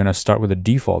 because we're going to start with a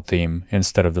default theme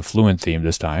instead of the Fluent theme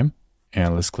this time.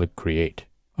 And let's click Create.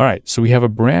 All right, so we have a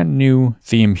brand new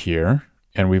theme here,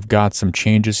 and we've got some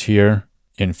changes here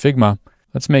in Figma.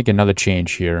 Let's make another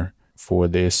change here for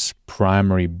this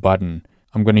primary button.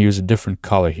 I'm going to use a different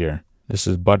color here. This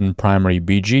is button primary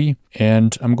BG,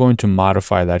 and I'm going to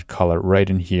modify that color right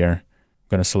in here. I'm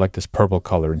going to select this purple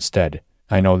color instead.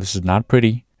 I know this is not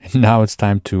pretty. Now it's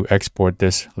time to export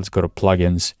this. Let's go to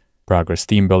Plugins, Progress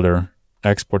ThemeBuilder,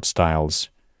 Export Styles,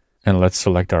 and let's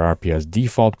select our RPS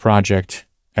Default project,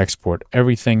 export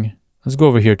everything. Let's go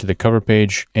over here to the cover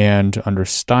page, and under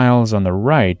Styles on the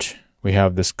right, we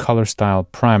have this color style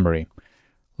primary.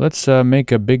 Let's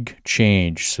make a big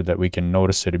change so that we can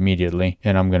notice it immediately.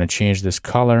 And I'm going to change this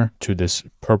color to this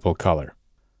purple color.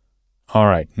 All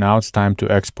right, now it's time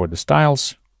to export the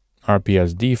styles.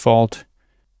 RPS default.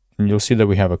 And you'll see that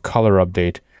we have a color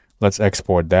update. Let's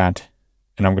export that.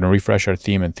 And I'm going to refresh our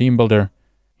theme in ThemeBuilder.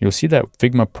 You'll see that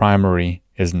Figma primary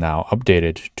is now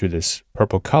updated to this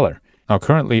purple color. Now,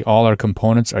 currently, all our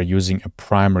components are using a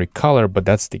primary color, but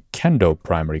that's the Kendo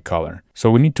primary color. So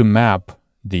we need to map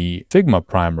the Figma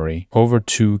primary over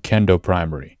to Kendo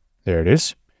primary. There it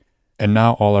is. And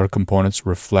now all our components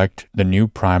reflect the new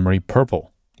primary purple.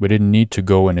 We didn't need to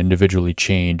go and individually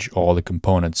change all the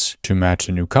components to match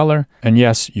the new color. And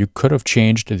yes, you could have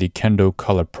changed the Kendo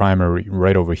color primary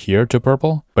right over here to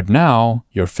purple, but now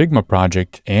your Figma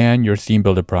project and your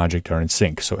ThemeBuilder project are in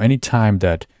sync. So anytime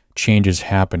that changes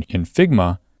happen in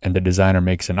Figma and the designer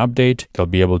makes an update, they'll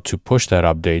be able to push that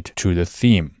update to the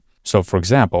theme. So for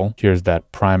example, here's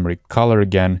that primary color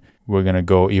again. We're going to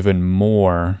go even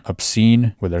more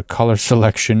obscene with our color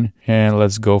selection. And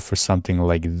let's go for something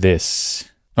like this.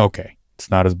 Okay,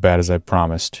 it's not as bad as I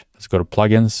promised. Let's go to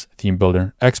Plugins,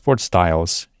 ThemeBuilder, Export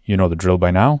Styles. You know the drill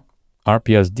by now.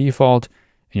 RPS default.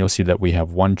 And you'll see that we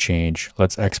have one change.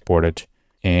 Let's export it.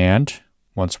 And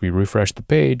once we refresh the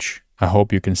page, I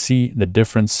hope you can see the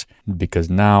difference because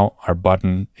now our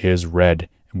button is red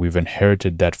and we've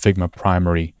inherited that Figma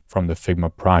primary from the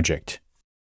Figma project.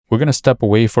 We're going to step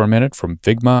away for a minute from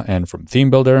Figma and from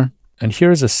ThemeBuilder. And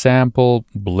here's a sample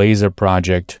Blazor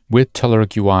project with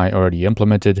Telerik UI already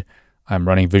implemented. I'm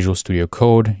running Visual Studio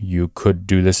Code. You could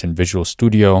do this in Visual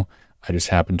Studio. I just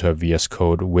happen to have VS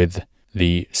Code with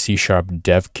the C#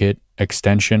 Dev Kit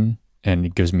extension, and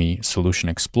it gives me Solution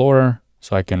Explorer.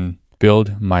 So I can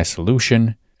build my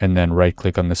solution and then right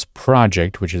click on this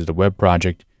project, which is the web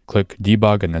project, click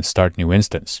debug and then start new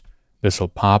instance. This will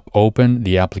pop open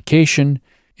the application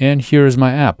and here is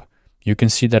my app. You can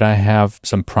see that I have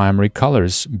some primary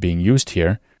colors being used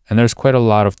here and there's quite a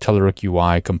lot of Telerik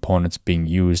UI components being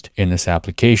used in this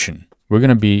application. We're going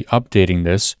to be updating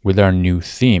this with our new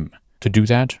theme. To do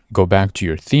that, go back to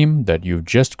your theme that you've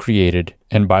just created.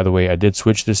 And by the way, I did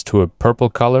switch this to a purple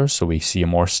color so we see a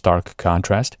more stark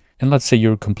contrast. And let's say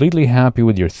you're completely happy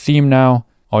with your theme now.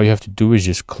 All you have to do is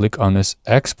just click on this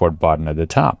export button at the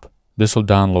top. This will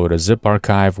download a zip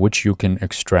archive, which you can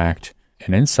extract.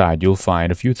 And inside you'll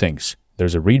find a few things.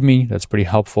 There's a README that's pretty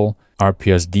helpful.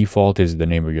 RPS default is the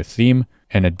name of your theme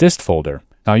and a dist folder.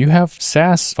 Now you have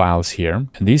SAS files here,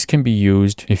 and these can be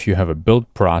used if you have a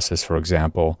build process, for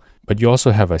example, but you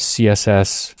also have a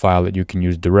CSS file that you can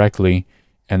use directly.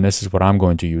 And this is what I'm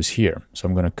going to use here. So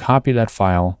I'm going to copy that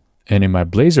file. And in my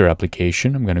Blazor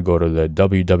application, I'm going to go to the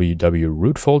www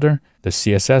root folder, the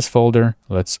CSS folder.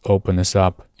 Let's open this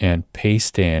up and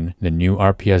paste in the new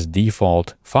RPS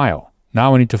default file.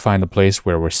 Now we need to find the place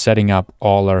where we're setting up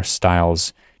all our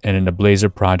styles. And in the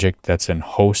Blazor project that's in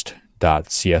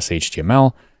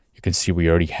host.cshtml, you can see we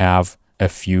already have a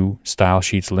few style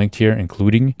sheets linked here,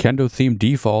 including Kendo theme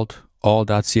default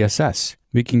all.css.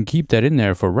 We can keep that in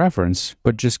there for reference,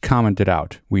 but just comment it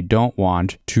out. We don't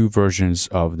want two versions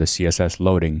of the CSS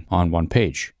loading on one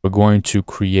page. We're going to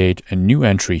create a new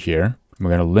entry here. We're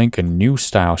going to link a new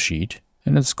style sheet,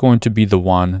 and it's going to be the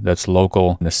one that's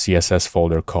local in the CSS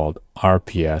folder called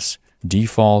RPS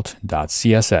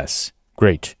default.css.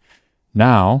 Great.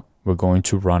 Now we're going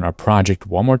to run our project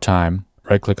one more time.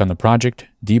 Right-click on the project,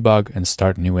 debug, and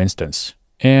start new instance.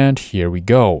 And here we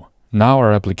go. Now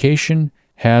our application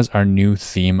has our new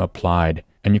theme applied,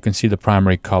 and you can see the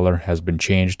primary color has been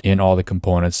changed in all the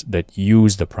components that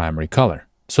use the primary color.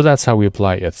 So that's how we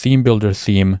apply a ThemeBuilder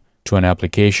theme to an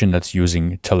application that's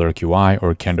using Telerik UI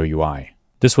or Kendo UI.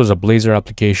 This was a Blazor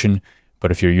application,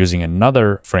 but if you're using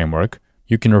another framework,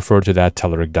 you can refer to that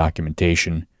Telerik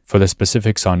documentation for the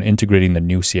specifics on integrating the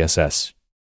new CSS.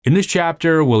 In this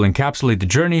chapter, we'll encapsulate the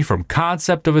journey from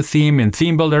concept of a theme in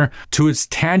ThemeBuilder to its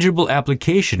tangible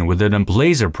application within a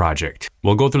Blazor project.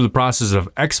 We'll go through the process of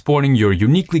exporting your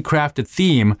uniquely crafted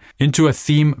theme into a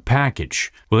theme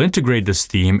package. We'll integrate this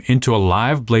theme into a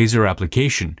live Blazor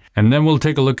application, and then we'll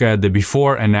take a look at the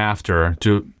before and after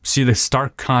to see the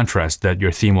stark contrast that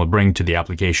your theme will bring to the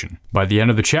application. By the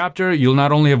end of the chapter, you'll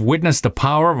not only have witnessed the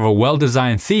power of a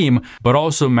well-designed theme, but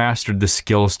also mastered the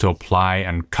skills to apply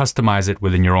and customize it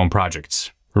within your own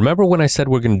projects. Remember when I said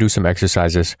we're going to do some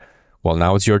exercises? Well,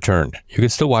 now it's your turn. You can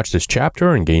still watch this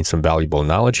chapter and gain some valuable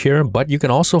knowledge here, but you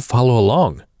can also follow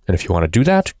along. And if you want to do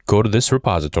that, go to this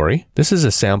repository. This is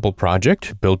a sample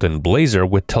project built in Blazor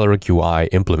with Telerik UI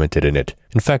implemented in it.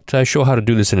 In fact, I show how to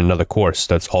do this in another course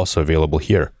that's also available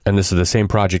here. And this is the same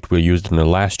project we used in the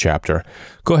last chapter.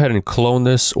 Go ahead and clone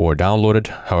this or download it,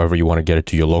 however you want to get it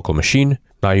to your local machine.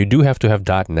 Now you do have to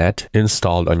have .NET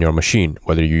installed on your machine,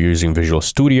 whether you're using Visual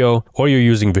Studio or you're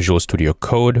using Visual Studio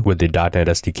Code with the .NET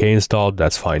SDK installed,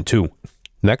 that's fine too.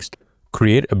 Next,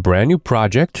 create a brand new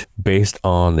project based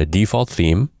on the default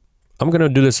theme. I'm going to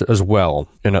do this as well.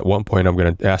 And at one point, I'm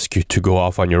going to ask you to go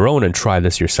off on your own and try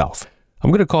this yourself. I'm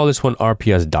going to call this one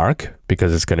RPS Dark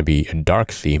because it's going to be a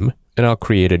dark theme, and I'll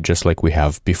create it just like we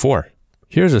have before.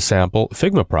 Here's a sample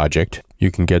Figma project.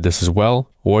 You can get this as well,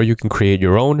 or you can create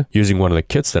your own using one of the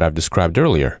kits that I've described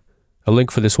earlier. A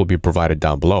link for this will be provided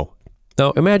down below.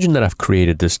 Now imagine that I've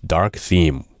created this dark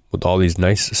theme with all these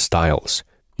nice styles.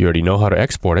 You already know how to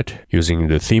export it using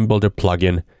the ThemeBuilder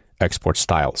plugin, Export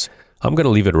Styles. I'm going to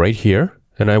leave it right here,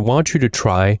 and I want you to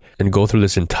try and go through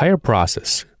this entire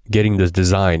process, getting this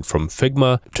design from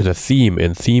Figma to the theme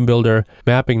in ThemeBuilder,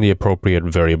 mapping the appropriate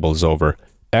variables over,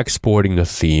 exporting the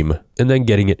theme, and then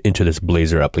getting it into this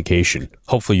Blazor application.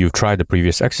 Hopefully you've tried the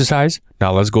previous exercise.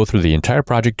 Now let's go through the entire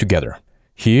project together.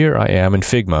 Here I am in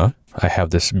Figma. I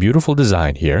have this beautiful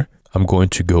design here. I'm going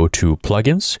to go to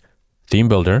Plugins,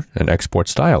 ThemeBuilder, and Export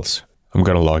Styles. I'm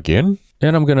going to log in,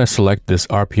 and I'm going to select this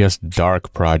RPS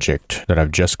Dark project that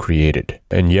I've just created.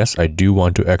 And yes, I do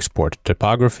want to export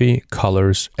typography,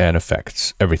 colors, and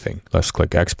effects, everything. Let's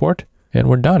click Export, and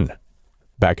we're done.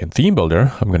 Back in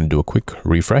ThemeBuilder, I'm going to do a quick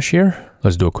refresh here.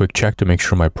 Let's do a quick check to make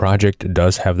sure my project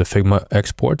does have the Figma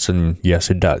exports, and yes,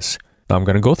 it does. Now I'm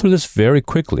going to go through this very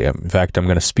quickly. In fact, I'm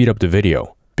going to speed up the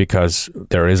video because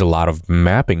there is a lot of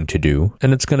mapping to do,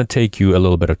 and it's going to take you a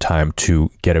little bit of time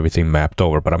to get everything mapped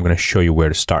over, but I'm going to show you where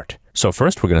to start. So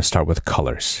first, we're going to start with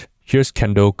colors. Here's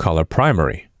Kendo Color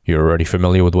Primary. You're already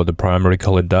familiar with what the primary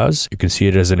color does. You can see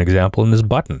it as an example in this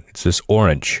button. It's this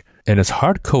orange. And it's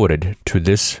hard-coded to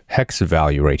this hex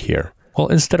value right here. Well,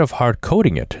 instead of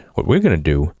hard-coding it, what we're going to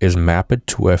do is map it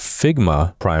to a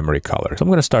Figma primary color. So I'm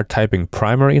going to start typing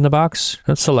primary in the box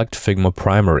and select Figma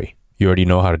primary. You already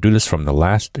know how to do this from the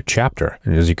last chapter.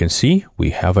 And as you can see,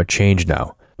 we have a change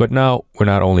now. But now we're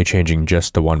not only changing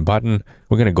just the one button,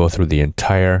 we're going to go through the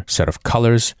entire set of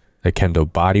colors, the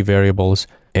Kendo body variables,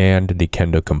 and the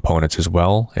Kendo components as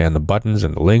well, and the buttons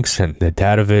and the links and the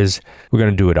data viz. We're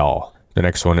going to do it all. The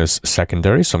next one is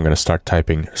secondary, so I'm going to start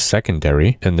typing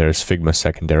secondary, and there's Figma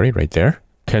secondary right there.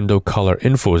 Kendo color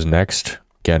info is next.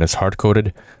 Again, it's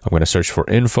hard-coded. I'm going to search for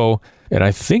info, and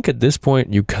I think at this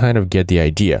point you kind of get the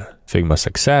idea. Figma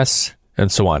success, and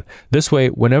so on. This way,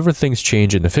 whenever things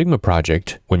change in the Figma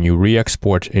project, when you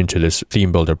re-export into this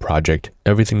ThemeBuilder project,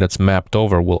 everything that's mapped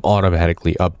over will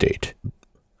automatically update.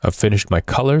 I've finished my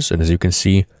colors, and as you can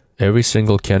see, every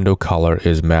single Kendo color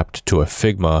is mapped to a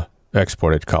Figma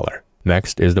exported color.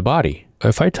 Next is the body.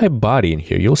 If I type body in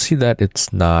here, you'll see that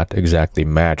it's not exactly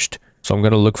matched. So I'm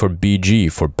going to look for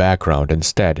BG for background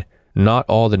instead. Not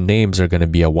all the names are going to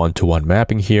be a one-to-one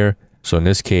mapping here. So in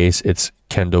this case, it's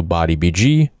Kendo body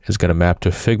BG is going to map to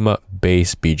Figma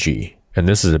base BG. And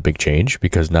this is a big change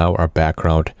because now our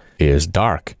background is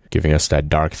dark, giving us that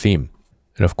dark theme.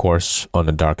 And of course, on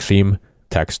the dark theme,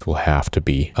 text will have to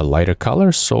be a lighter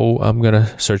color. So I'm going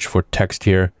to search for text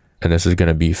here. And this is going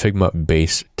to be Figma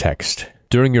base text.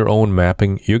 During your own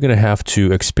mapping, you're going to have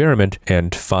to experiment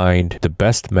and find the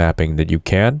best mapping that you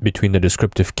can between the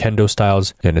descriptive Kendo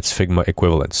styles and its Figma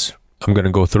equivalents. I'm going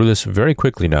to go through this very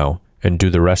quickly now and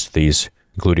do the rest of these,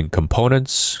 including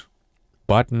components,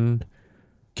 button,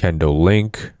 Kendo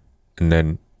link, and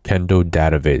then Kendo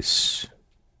data viz.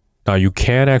 Now you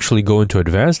can actually go into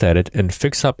advanced edit and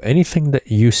fix up anything that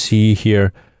you see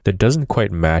here that doesn't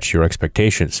quite match your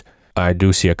expectations. I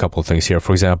do see a couple things here.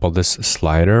 For example, this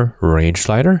slider, range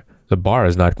slider, the bar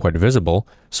is not quite visible.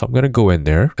 So I'm going to go in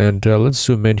there and let's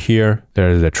zoom in here.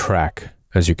 There's the track.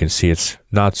 As you can see, it's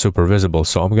not super visible.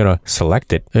 So I'm going to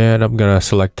select it and I'm going to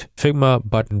select Figma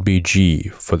button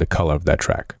BG for the color of that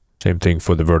track. Same thing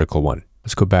for the vertical one.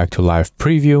 Let's go back to live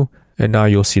preview. And now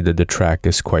you'll see that the track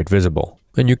is quite visible.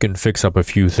 And you can fix up a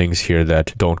few things here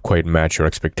that don't quite match your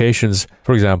expectations.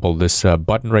 For example, this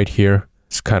button right here.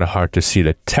 It's kind of hard to see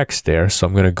the text there, so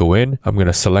I'm going to go in, I'm going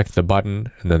to select the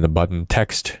button, and then the button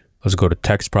text. Let's go to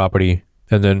text property,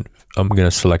 and then I'm going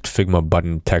to select Figma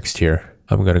button text here.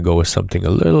 I'm going to go with something a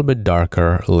little bit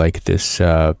darker, like this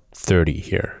 30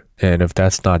 here. And if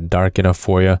that's not dark enough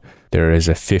for you, there is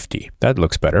a 50. That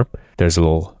looks better. There's a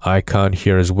little icon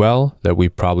here as well that we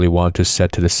probably want to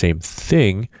set to the same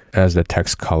thing as the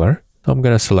text color. I'm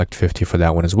going to select 50 for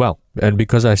that one as well. And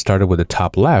because I started with the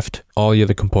top left, all the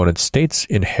other component states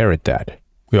inherit that.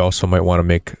 We also might want to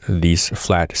make these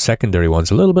flat secondary ones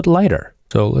a little bit lighter.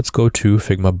 So let's go to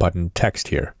Figma button text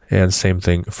here. And same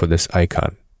thing for this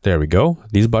icon. There we go.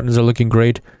 These buttons are looking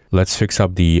great. Let's fix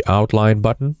up the outline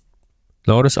button.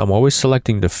 Notice I'm always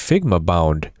selecting the Figma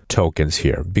bound tokens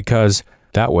here, because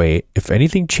that way, if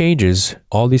anything changes,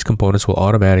 all these components will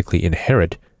automatically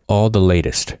inherit all the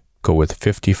latest. Go with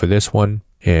 50 for this one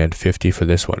and 50 for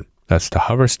this one. That's the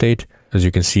hover state. As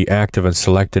you can see, active and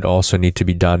selected also need to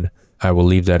be done. I will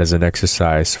leave that as an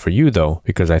exercise for you though,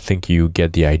 because I think you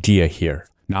get the idea here.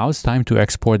 Now it's time to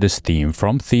export this theme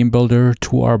from ThemeBuilder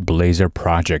to our Blazor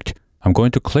project. I'm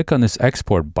going to click on this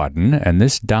export button and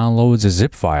this downloads a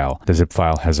zip file. The zip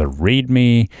file has a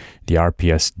README, the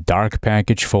RPS dark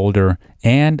package folder,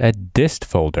 and a dist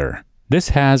folder. This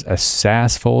has a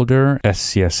SAS folder,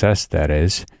 SCSS that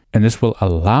is, and this will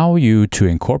allow you to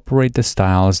incorporate the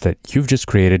styles that you've just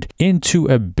created into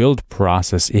a build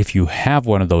process if you have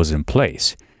one of those in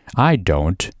place. I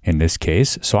don't in this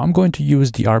case, so I'm going to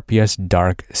use the RPS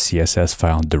dark CSS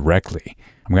file directly.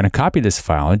 I'm going to copy this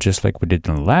file just like we did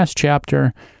in the last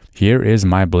chapter. Here is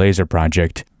my Blazor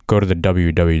project. Go to the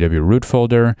www root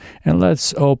folder and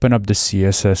let's open up the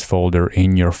CSS folder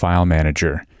in your file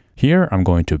manager. Here I'm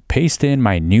going to paste in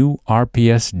my new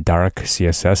RPS dark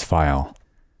CSS file.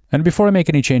 And before I make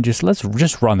any changes, let's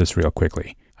just run this real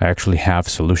quickly. I actually have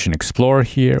Solution Explorer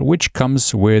here, which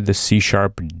comes with the C#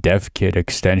 Dev Kit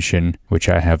extension, which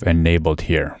I have enabled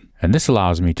here. And this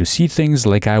allows me to see things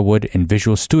like I would in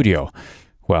Visual Studio.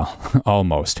 Well,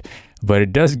 almost. But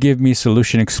it does give me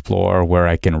Solution Explorer where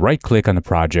I can right-click on the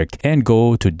project and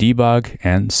go to Debug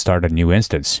and start a new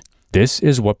instance. This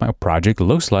is what my project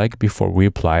looks like before we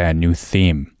apply a new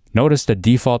theme. Notice the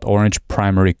default orange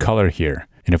primary color here.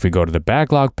 And if we go to the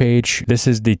backlog page, this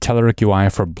is the Telerik UI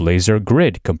for Blazor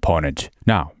Grid component.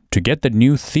 Now, to get the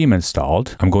new theme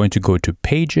installed, I'm going to go to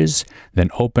Pages, then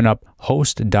open up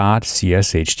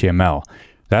host.cshtml.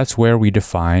 That's where we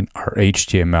define our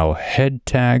HTML head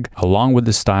tag along with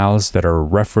the styles that are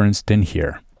referenced in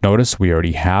here. Notice we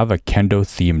already have a Kendo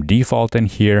theme default in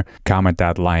here. Comment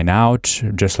that line out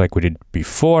just like we did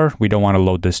before. We don't want to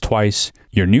load this twice.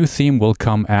 Your new theme will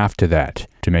come after that.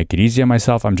 To make it easy on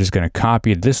myself, I'm just going to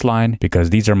copy this line because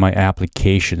these are my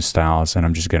application styles and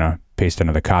I'm just going to paste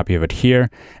another copy of it here.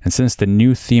 And since the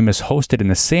new theme is hosted in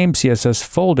the same CSS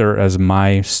folder as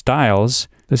my styles,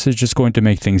 this is just going to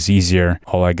make things easier.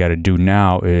 All I got to do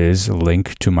now is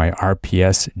link to my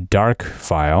RPS dark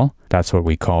file. That's what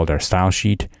we called our style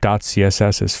sheet.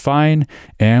 .css is fine,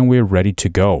 and we're ready to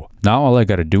go. Now all I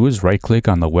got to do is right click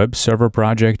on the web server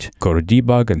project, go to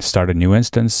debug and start a new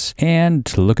instance.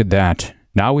 And look at that.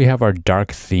 Now we have our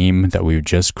dark theme that we've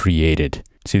just created.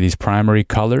 See these primary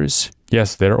colors?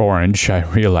 Yes, they're orange. I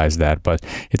realize that, but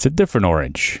it's a different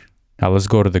orange. Now let's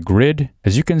go to the grid.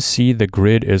 As you can see, the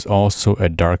grid is also a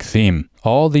dark theme.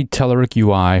 All the Telerik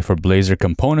UI for Blazor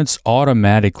components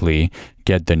automatically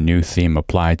get the new theme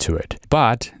applied to it.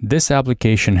 But this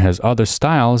application has other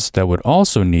styles that would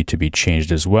also need to be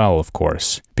changed as well, of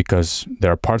course, because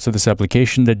there are parts of this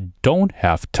application that don't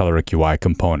have Telerik UI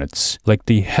components, like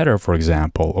the header, for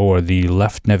example, or the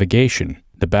left navigation.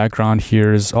 The background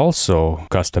here is also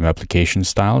custom application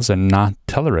styles and not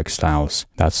Telerik styles.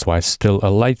 That's why it's still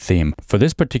a light theme. For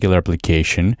this particular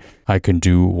application, I can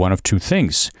do one of two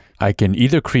things. I can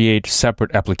either create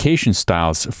separate application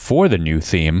styles for the new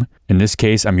theme. In this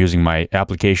case, I'm using my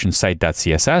application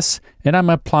site.css and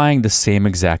I'm applying the same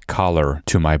exact color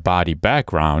to my body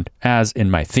background as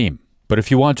in my theme. But if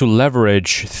you want to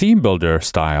leverage ThemeBuilder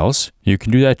styles, you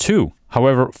can do that too.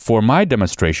 However, for my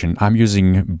demonstration, I'm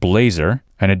using Blazor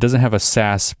and it doesn't have a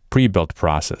SAS pre-built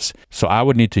process. So I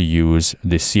would need to use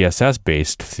the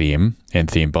CSS-based theme in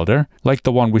ThemeBuilder, like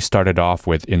the one we started off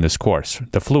with in this course,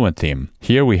 the Fluent theme.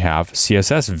 Here we have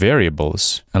CSS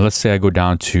variables. And let's say I go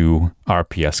down to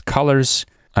RPS colors.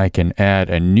 I can add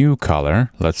a new color,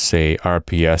 let's say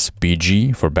RPS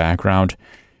BG for background.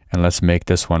 And let's make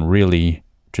this one really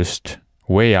just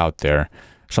way out there.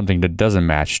 Something that doesn't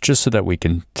match, just so that we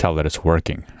can tell that it's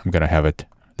working. I'm going to have it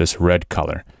this red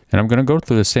color. And I'm going to go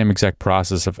through the same exact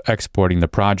process of exporting the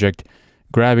project,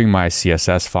 grabbing my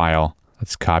CSS file.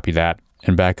 Let's copy that.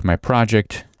 And back in my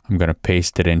project, I'm going to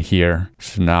paste it in here.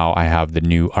 So now I have the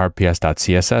new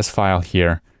rps.css file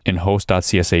here in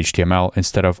host.cshtml.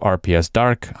 Instead of rps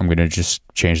dark, I'm going to just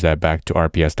change that back to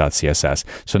rps.css.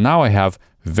 So now I have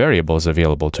variables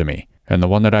available to me. And the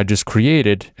one that I just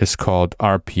created is called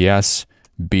RPS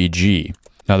BG.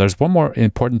 Now there's one more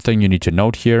important thing you need to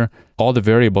note here. All the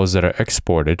variables that are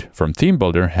exported from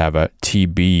ThemeBuilder have a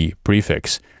TB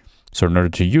prefix. So in order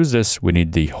to use this, we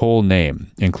need the whole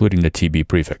name, including the TB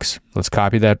prefix. Let's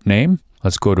copy that name.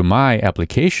 Let's go to my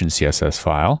application CSS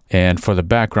file. And for the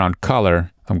background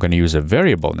color, I'm going to use a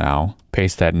variable now.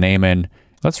 Paste that name in.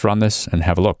 Let's run this and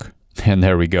have a look. And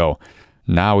there we go.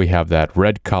 Now we have that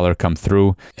red color come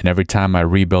through. And every time I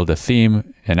rebuild a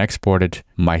theme and export it,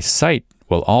 my site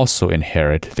will also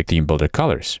inherit the ThemeBuilder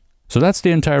colors. So that's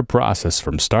the entire process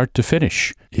from start to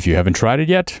finish. If you haven't tried it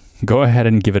yet, go ahead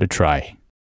and give it a try.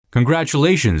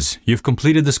 Congratulations, you've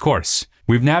completed this course.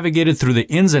 We've navigated through the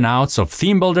ins and outs of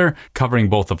ThemeBuilder, covering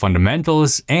both the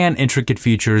fundamentals and intricate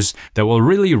features that will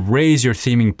really raise your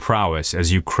theming prowess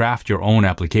as you craft your own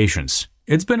applications.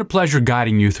 It's been a pleasure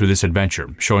guiding you through this adventure,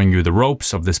 showing you the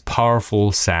ropes of this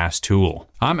powerful SaaS tool.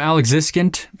 I'm Alex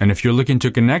Ziskind, and if you're looking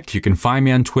to connect, you can find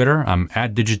me on Twitter. I'm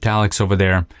 @Digitalex over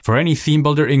there. For any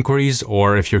ThemeBuilder inquiries,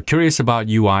 or if you're curious about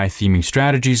UI theming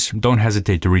strategies, don't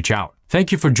hesitate to reach out.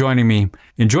 Thank you for joining me.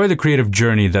 Enjoy the creative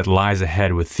journey that lies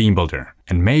ahead with ThemeBuilder,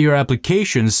 and may your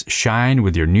applications shine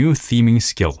with your new theming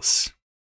skills.